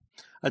all."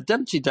 A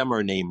Dumpty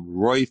Dummer named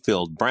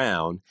Roifield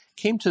Brown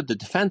came to the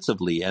defense of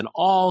Lee and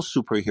all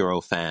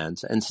superhero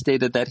fans and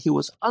stated that he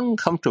was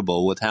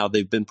uncomfortable with how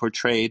they've been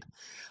portrayed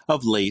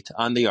of late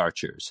on The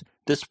Archers.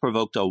 This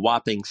provoked a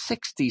whopping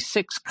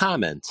 66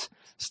 comments.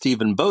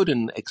 Stephen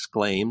Bowden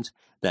exclaimed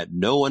that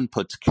no one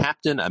puts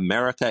Captain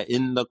America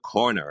in the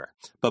corner.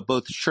 But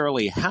both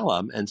Shirley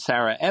Hallam and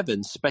Sarah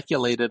Evans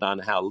speculated on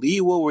how Lee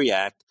will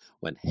react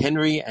when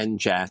Henry and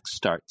Jack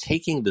start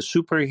taking the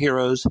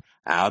superheroes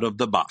out of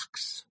the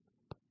box.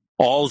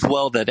 All's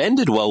well that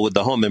ended well with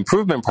the home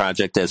improvement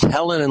project, as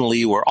Helen and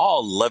Lee were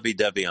all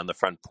lovey-dovey on the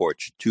front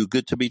porch. Too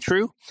good to be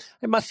true?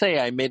 I must say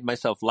I made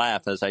myself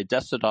laugh as I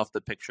dusted off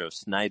the picture of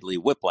Snidely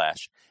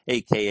Whiplash,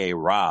 a.k.a.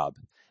 Rob.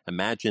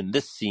 Imagine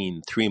this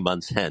scene 3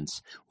 months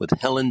hence, with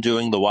Helen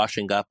doing the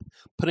washing up,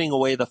 putting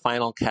away the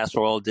final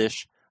casserole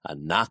dish, a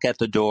knock at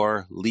the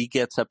door, Lee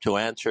gets up to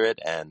answer it,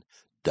 and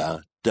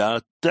duh,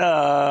 duh,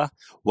 duh.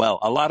 Well,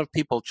 a lot of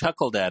people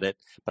chuckled at it,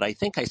 but I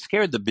think I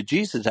scared the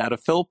bejesus out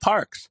of Phil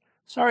Parks.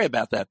 Sorry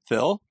about that,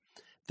 Phil.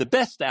 The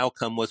best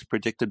outcome was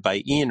predicted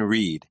by Ian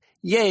Reed.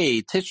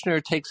 Yay,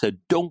 Titchener takes a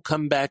don't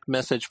come back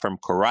message from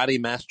Karate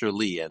Master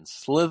Lee and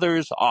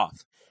slithers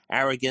off.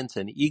 Arrogance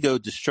and ego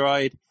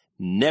destroyed,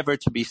 never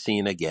to be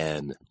seen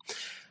again.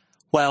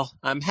 Well,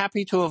 I'm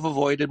happy to have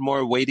avoided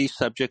more weighty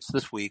subjects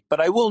this week,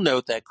 but I will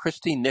note that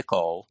Christy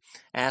Nicole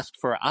asked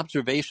for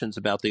observations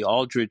about the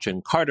Aldridge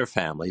and Carter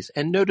families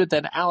and noted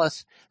that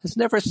Alice has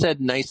never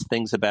said nice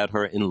things about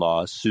her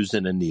in-laws,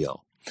 Susan and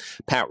Neil.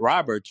 Pat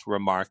Roberts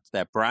remarked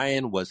that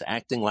Brian was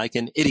acting like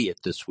an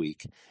idiot this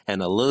week,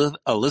 and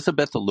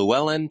Elizabeth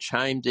Llewellyn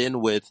chimed in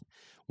with,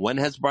 "When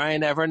has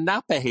Brian ever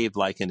not behaved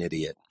like an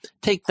idiot?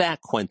 Take that,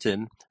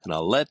 Quentin, and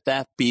I'll let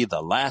that be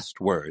the last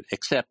word,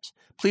 except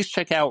Please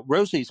check out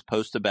Rosie's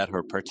post about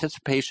her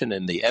participation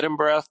in the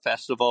Edinburgh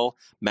Festival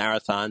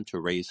Marathon to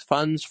raise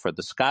funds for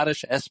the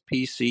Scottish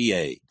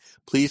SPCA.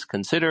 Please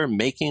consider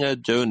making a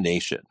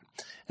donation.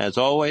 As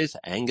always,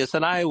 Angus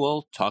and I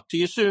will talk to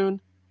you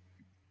soon.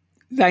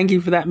 Thank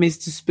you for that,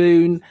 Mr.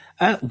 Spoon.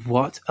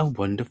 What a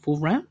wonderful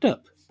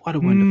roundup. What a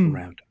wonderful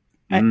roundup.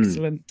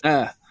 Excellent.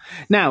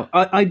 Now,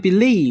 I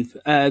believe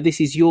this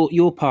is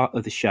your part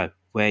of the show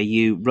where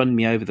you run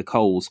me over the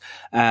coals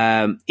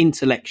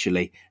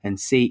intellectually and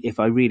see if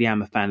I really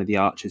am a fan of the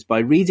Archers by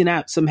reading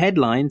out some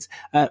headlines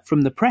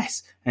from the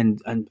press.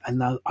 And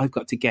I've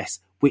got to guess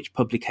which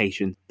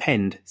publication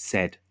penned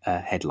said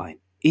headline.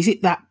 Is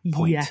it that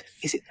point? Yes.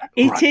 Is it that?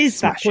 It right,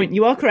 is that point.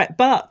 You are correct.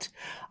 But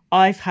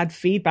I've had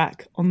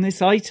feedback on this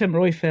item,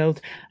 Roifield,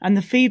 and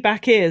the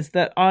feedback is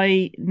that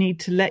I need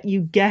to let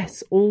you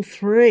guess all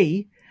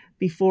three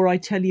before I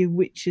tell you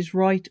which is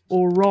right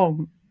or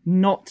wrong,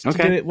 not to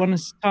do it one at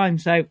a time.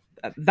 So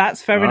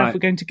that's fair enough. We're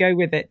going to go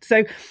with it.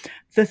 So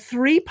the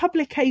three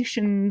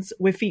publications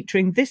we're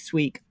featuring this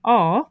week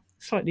are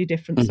slightly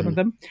different, some of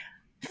them.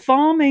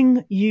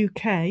 Farming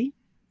UK,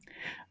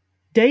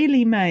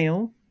 Daily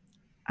Mail,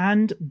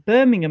 and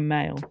Birmingham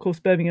Mail. Of course,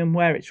 Birmingham,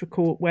 where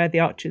the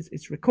Archers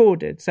is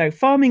recorded. So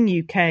Farming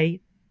UK,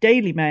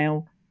 Daily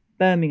Mail,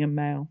 Birmingham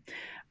Mail.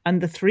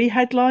 And the three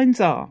headlines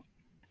are: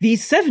 the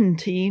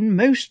 17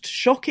 most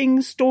shocking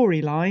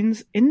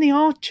storylines in the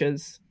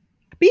Archers.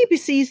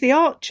 BBC's The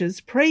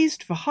Archers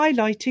praised for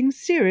highlighting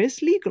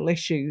serious legal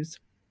issues.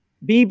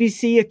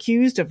 BBC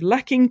accused of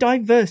lacking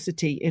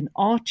diversity in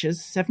Archers'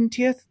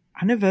 70th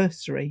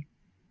anniversary.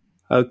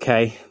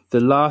 Okay, the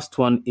last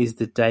one is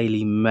the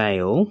Daily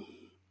Mail.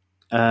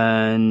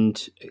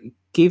 And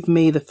give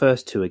me the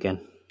first two again.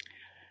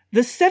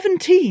 The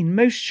 17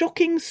 most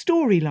shocking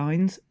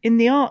storylines in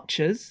The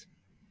Archers.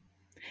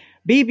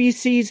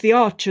 BBC's The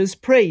Archers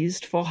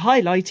praised for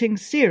highlighting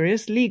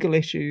serious legal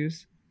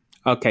issues.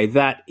 Okay,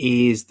 that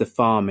is the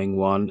farming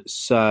one.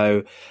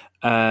 So,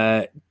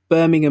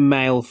 Birmingham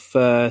Mail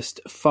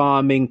first,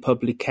 farming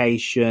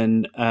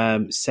publication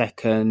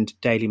second,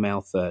 Daily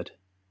Mail third.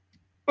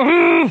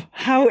 Ugh,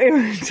 how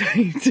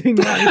irritating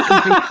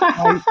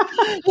that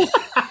is.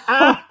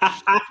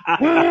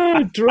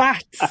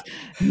 Drats.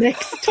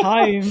 Next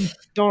time.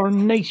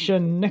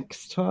 Darnation.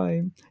 Next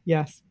time.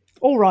 Yes.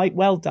 All right.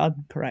 Well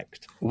done.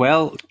 Correct.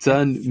 Well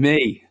done,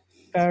 me.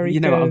 Very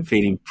good. What, I'm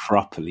feeling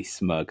properly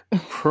smug.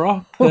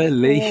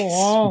 Properly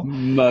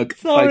smug.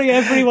 Sorry,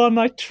 everyone.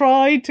 I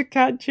tried to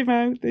catch him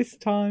out this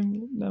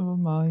time. Never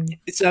mind.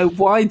 So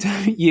why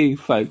don't you,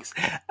 folks,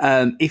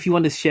 if you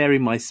want to share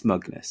in my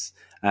smugness,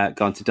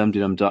 go on to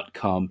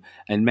dumdydum.com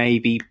and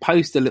maybe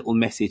post a little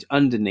message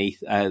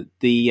underneath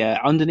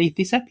underneath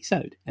this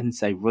episode and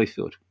say,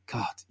 Roifield,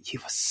 God, you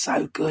were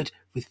so good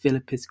with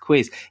Philippa's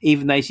quiz.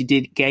 Even though she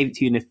gave it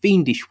to you in a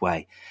fiendish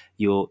way,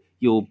 your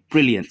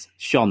brilliance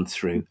shone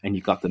through and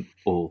you got them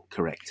all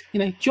correct.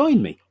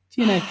 Join me.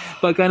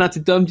 By going out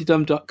to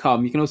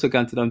dumdydum.com. You can also go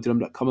on to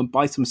dumdydum.com and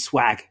buy some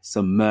swag,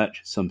 some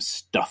merch, some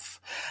stuff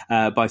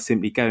by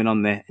simply going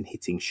on there and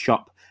hitting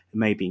shop.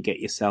 Maybe get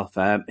yourself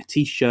a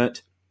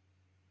t-shirt,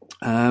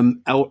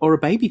 or a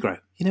baby grow.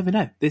 You never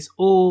know. There's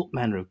all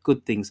manner of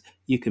good things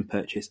you can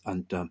purchase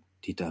on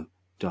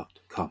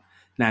dumdydum.com.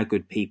 Now,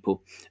 good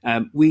people,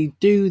 we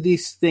do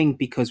this thing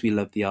because we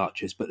love the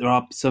Archers, but there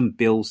are some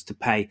bills to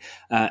pay.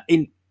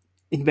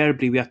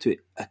 Invariably, we have to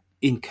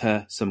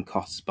incur some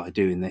costs by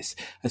doing this.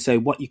 And so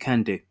what you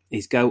can do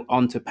is go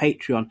on to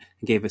Patreon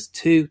and give us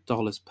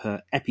 $2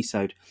 per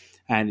episode,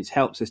 and it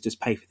helps us just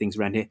pay for things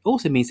around here. It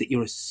also means that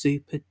you're a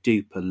super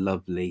duper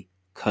lovely,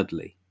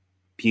 cuddly,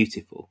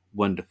 beautiful,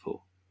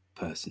 wonderful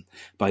person.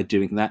 By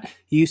doing that,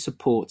 you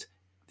support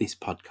this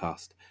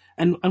podcast,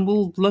 and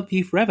we'll love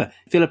you forever.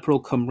 Philippa will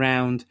come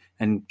round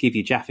and give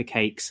you Jaffa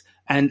cakes,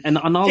 and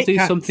I'll Kit do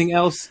Kats. something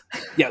else.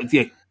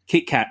 Yeah,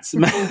 Kit Kats,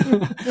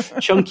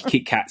 chunky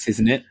Kit Kats,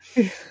 isn't it?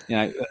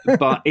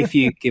 But if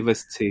you give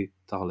us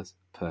 $2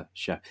 per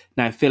show.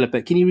 Now,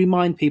 Philippa, can you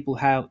remind people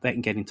how they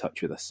can get in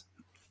touch with us?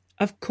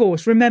 Of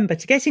course, remember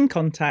to get in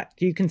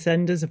contact, you can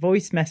send us a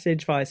voice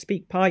message via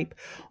SpeakPipe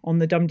on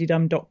the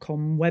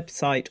dumdydum.com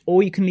website,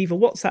 or you can leave a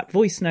WhatsApp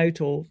voice note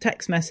or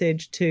text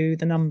message to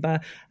the number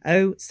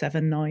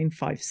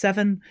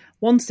 07957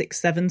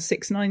 167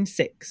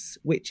 696,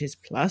 which is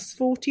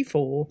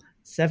 +44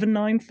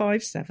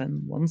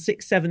 7957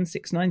 167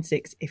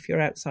 696. If you're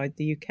outside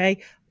the UK,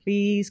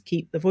 please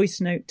keep the voice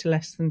note to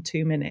less than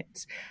 2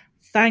 minutes.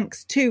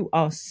 Thanks to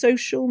our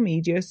social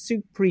media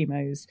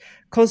supremos,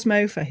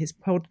 Cosmo for his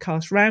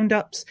podcast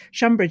roundups,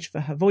 Shambridge for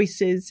her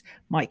voices,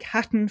 Mike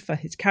Hatton for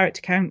his character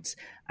counts,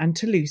 and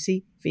to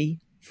Lucy V.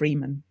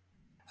 Freeman.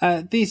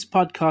 This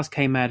podcast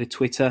came out of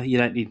Twitter. You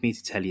don't need me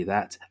to tell you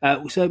that.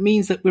 So it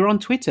means that we're on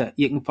Twitter.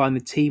 You can find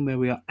the team where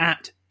we are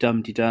at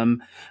dumdydum.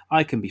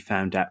 I can be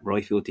found at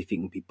Roifield if you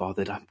can be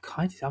bothered. I'm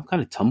kind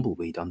of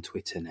tumbleweed on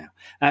Twitter now.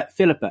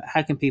 Philippa,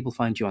 how can people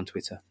find you on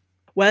Twitter?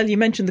 Well, you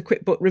mentioned the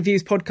QuickBook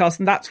Reviews podcast,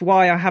 and that's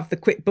why I have the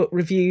QuickBook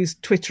Reviews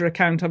Twitter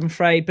account, I'm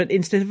afraid. But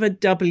instead of a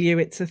W,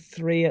 it's a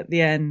 3 at the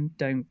end.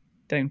 Don't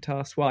don't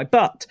ask why.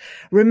 But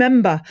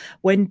remember,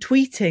 when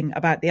tweeting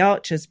about the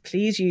Archers,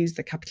 please use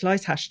the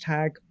capitalised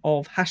hashtag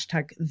of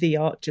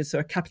 #TheArchers, so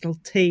a capital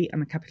T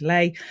and a capital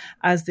A,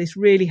 as this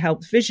really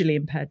helps visually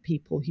impaired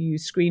people who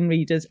use screen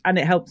readers, and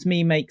it helps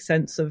me make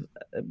sense of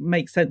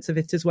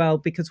it as well,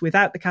 because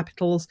without the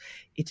capitals,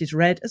 it is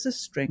read as a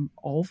string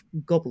of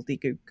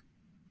gobbledygook.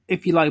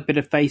 If you like a bit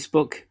of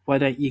Facebook, why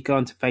don't you go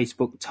onto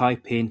Facebook,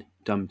 type in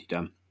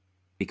Dum-de-Dum,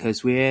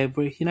 because we're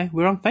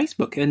on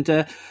Facebook, and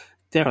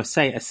dare I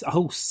say, a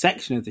whole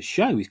section of the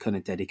show is kind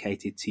of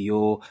dedicated to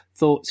your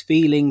thoughts,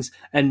 feelings,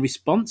 and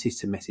responses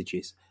to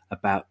messages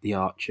about the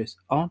Archers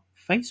on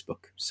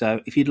Facebook.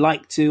 So if you'd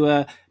like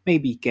to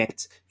maybe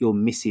get your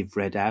missive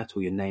read out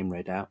or your name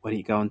read out, why don't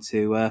you go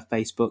onto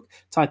Facebook,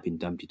 type in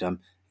Dum-de-Dum,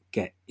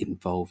 get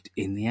involved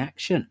in the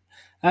action.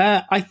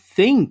 I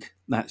think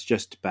that's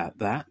just about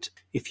that.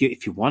 If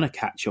you want to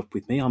catch up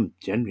with me, I'm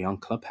generally on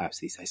Clubhouse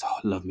these days. Oh,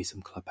 I love me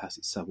some Clubhouse.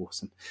 It's so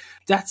awesome.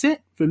 That's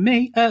it from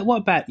me. What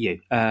about you,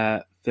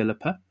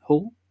 Philippa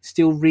Hall?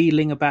 Still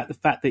reeling about the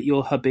fact that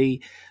your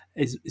hubby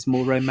is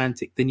more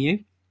romantic than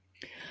you?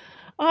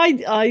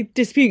 I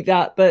dispute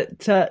that,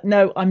 but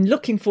no, I'm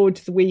looking forward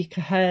to the week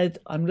ahead.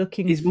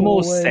 He's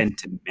more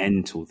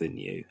sentimental than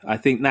you. I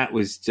think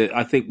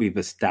we've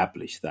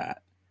established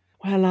that.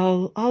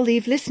 Well, I'll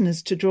leave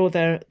listeners to draw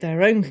their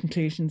own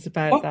conclusions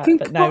about that.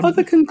 But no. What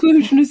other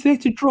conclusion is there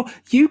to draw?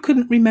 You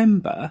couldn't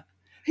remember.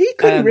 He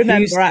couldn't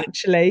remember,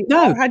 actually.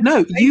 No,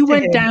 you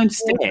went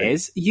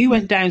downstairs. You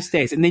went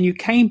downstairs, and then you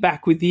came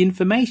back with the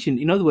information.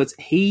 In other words,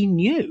 he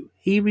knew.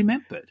 He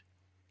remembered.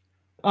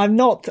 I'm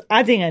not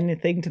adding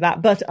anything to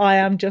that, but I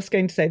am just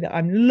going to say that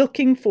I'm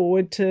looking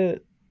forward to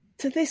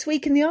this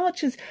week in the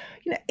Archers.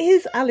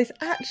 Is Alice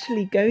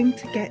actually going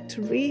to get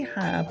to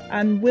rehab?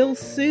 And will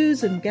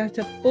Susan get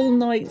a full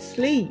night's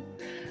sleep?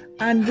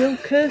 And will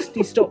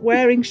Kirsty stop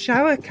wearing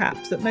shower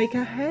caps that make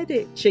her head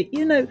itchy?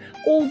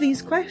 All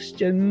these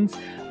questions.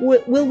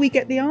 Will we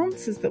get the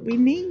answers that we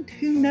need?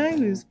 Who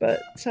knows?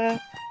 But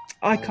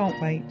I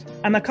can't wait.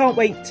 And I can't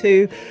wait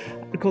to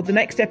record the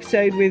next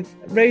episode with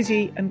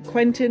Rosie and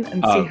Quentin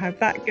and see how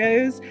that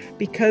goes,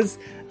 because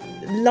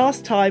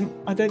last time,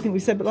 I don't think we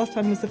said, but last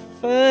time was the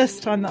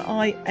first time that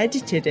I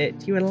edited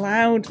it. You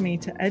allowed me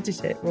to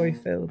edit it,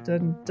 Roifield,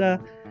 and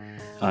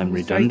I'm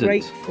redundant. Very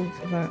grateful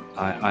for that.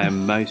 I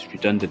am most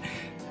redundant.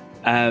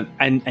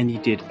 And you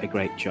did a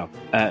great job.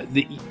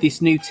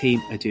 This new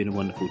team are doing a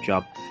wonderful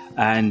job,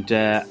 and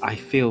I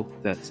feel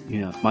that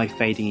my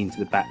fading into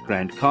the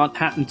background can't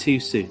happen too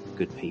soon.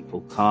 Good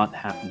people, can't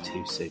happen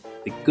too soon.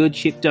 The good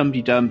ship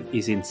Dum-de-Dum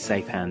is in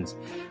safe hands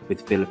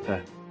with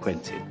Philippa,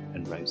 Quentin,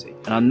 and Rosie.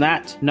 And on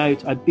that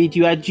note, I bid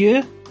you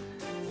adieu.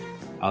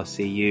 I'll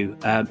see you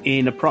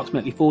in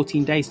approximately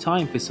 14 days'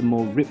 time for some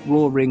more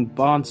rip-roaring,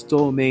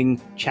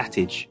 barnstorming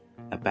chattage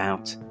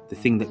about the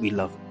thing that we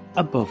love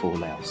above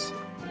all else.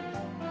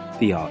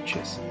 The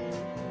Archers.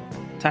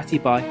 Tatty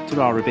bye,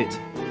 ta-ra a bit.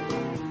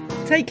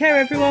 Take care,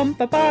 everyone.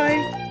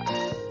 Bye-bye.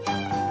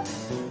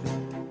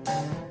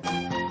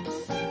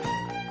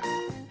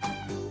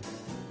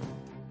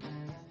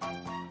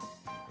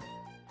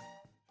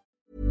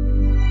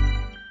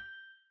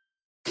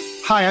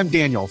 Hi, I'm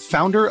Daniel,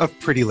 founder of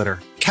Pretty Litter.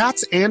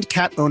 Cats and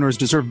cat owners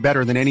deserve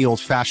better than any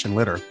old-fashioned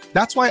litter.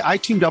 That's why I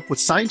teamed up with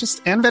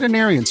scientists and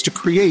veterinarians to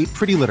create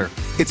Pretty Litter.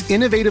 Its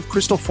innovative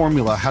crystal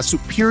formula has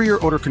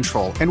superior odor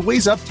control and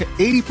weighs up to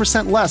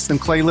 80% less than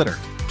clay litter.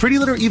 Pretty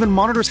Litter even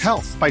monitors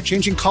health by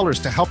changing colors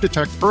to help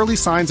detect early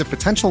signs of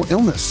potential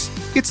illness.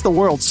 It's the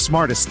world's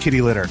smartest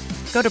kitty litter.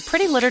 Go to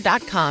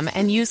prettylitter.com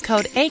and use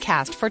code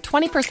ACAST for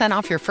 20%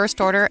 off your first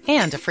order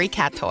and a free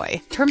cat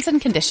toy. Terms and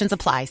conditions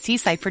apply. See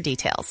site for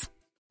details.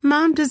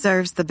 Mom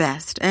deserves the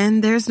best,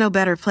 and there's no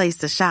better place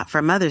to shop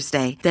for Mother's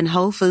Day than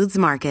Whole Foods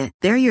Market.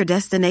 They're your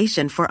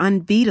destination for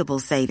unbeatable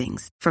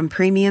savings, from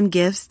premium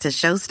gifts to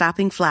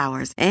show-stopping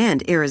flowers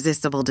and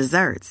irresistible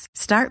desserts.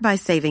 Start by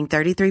saving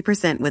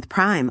 33% with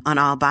Prime on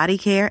all body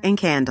care and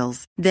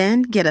candles.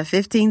 Then get a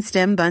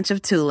 15-stem bunch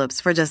of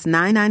tulips for just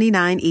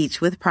 $9.99 each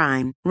with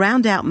Prime.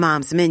 Round out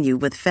Mom's menu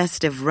with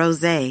festive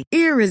rosé,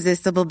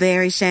 irresistible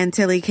berry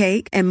chantilly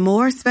cake, and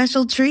more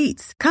special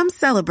treats. Come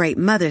celebrate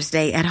Mother's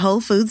Day at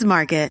Whole Foods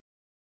Market.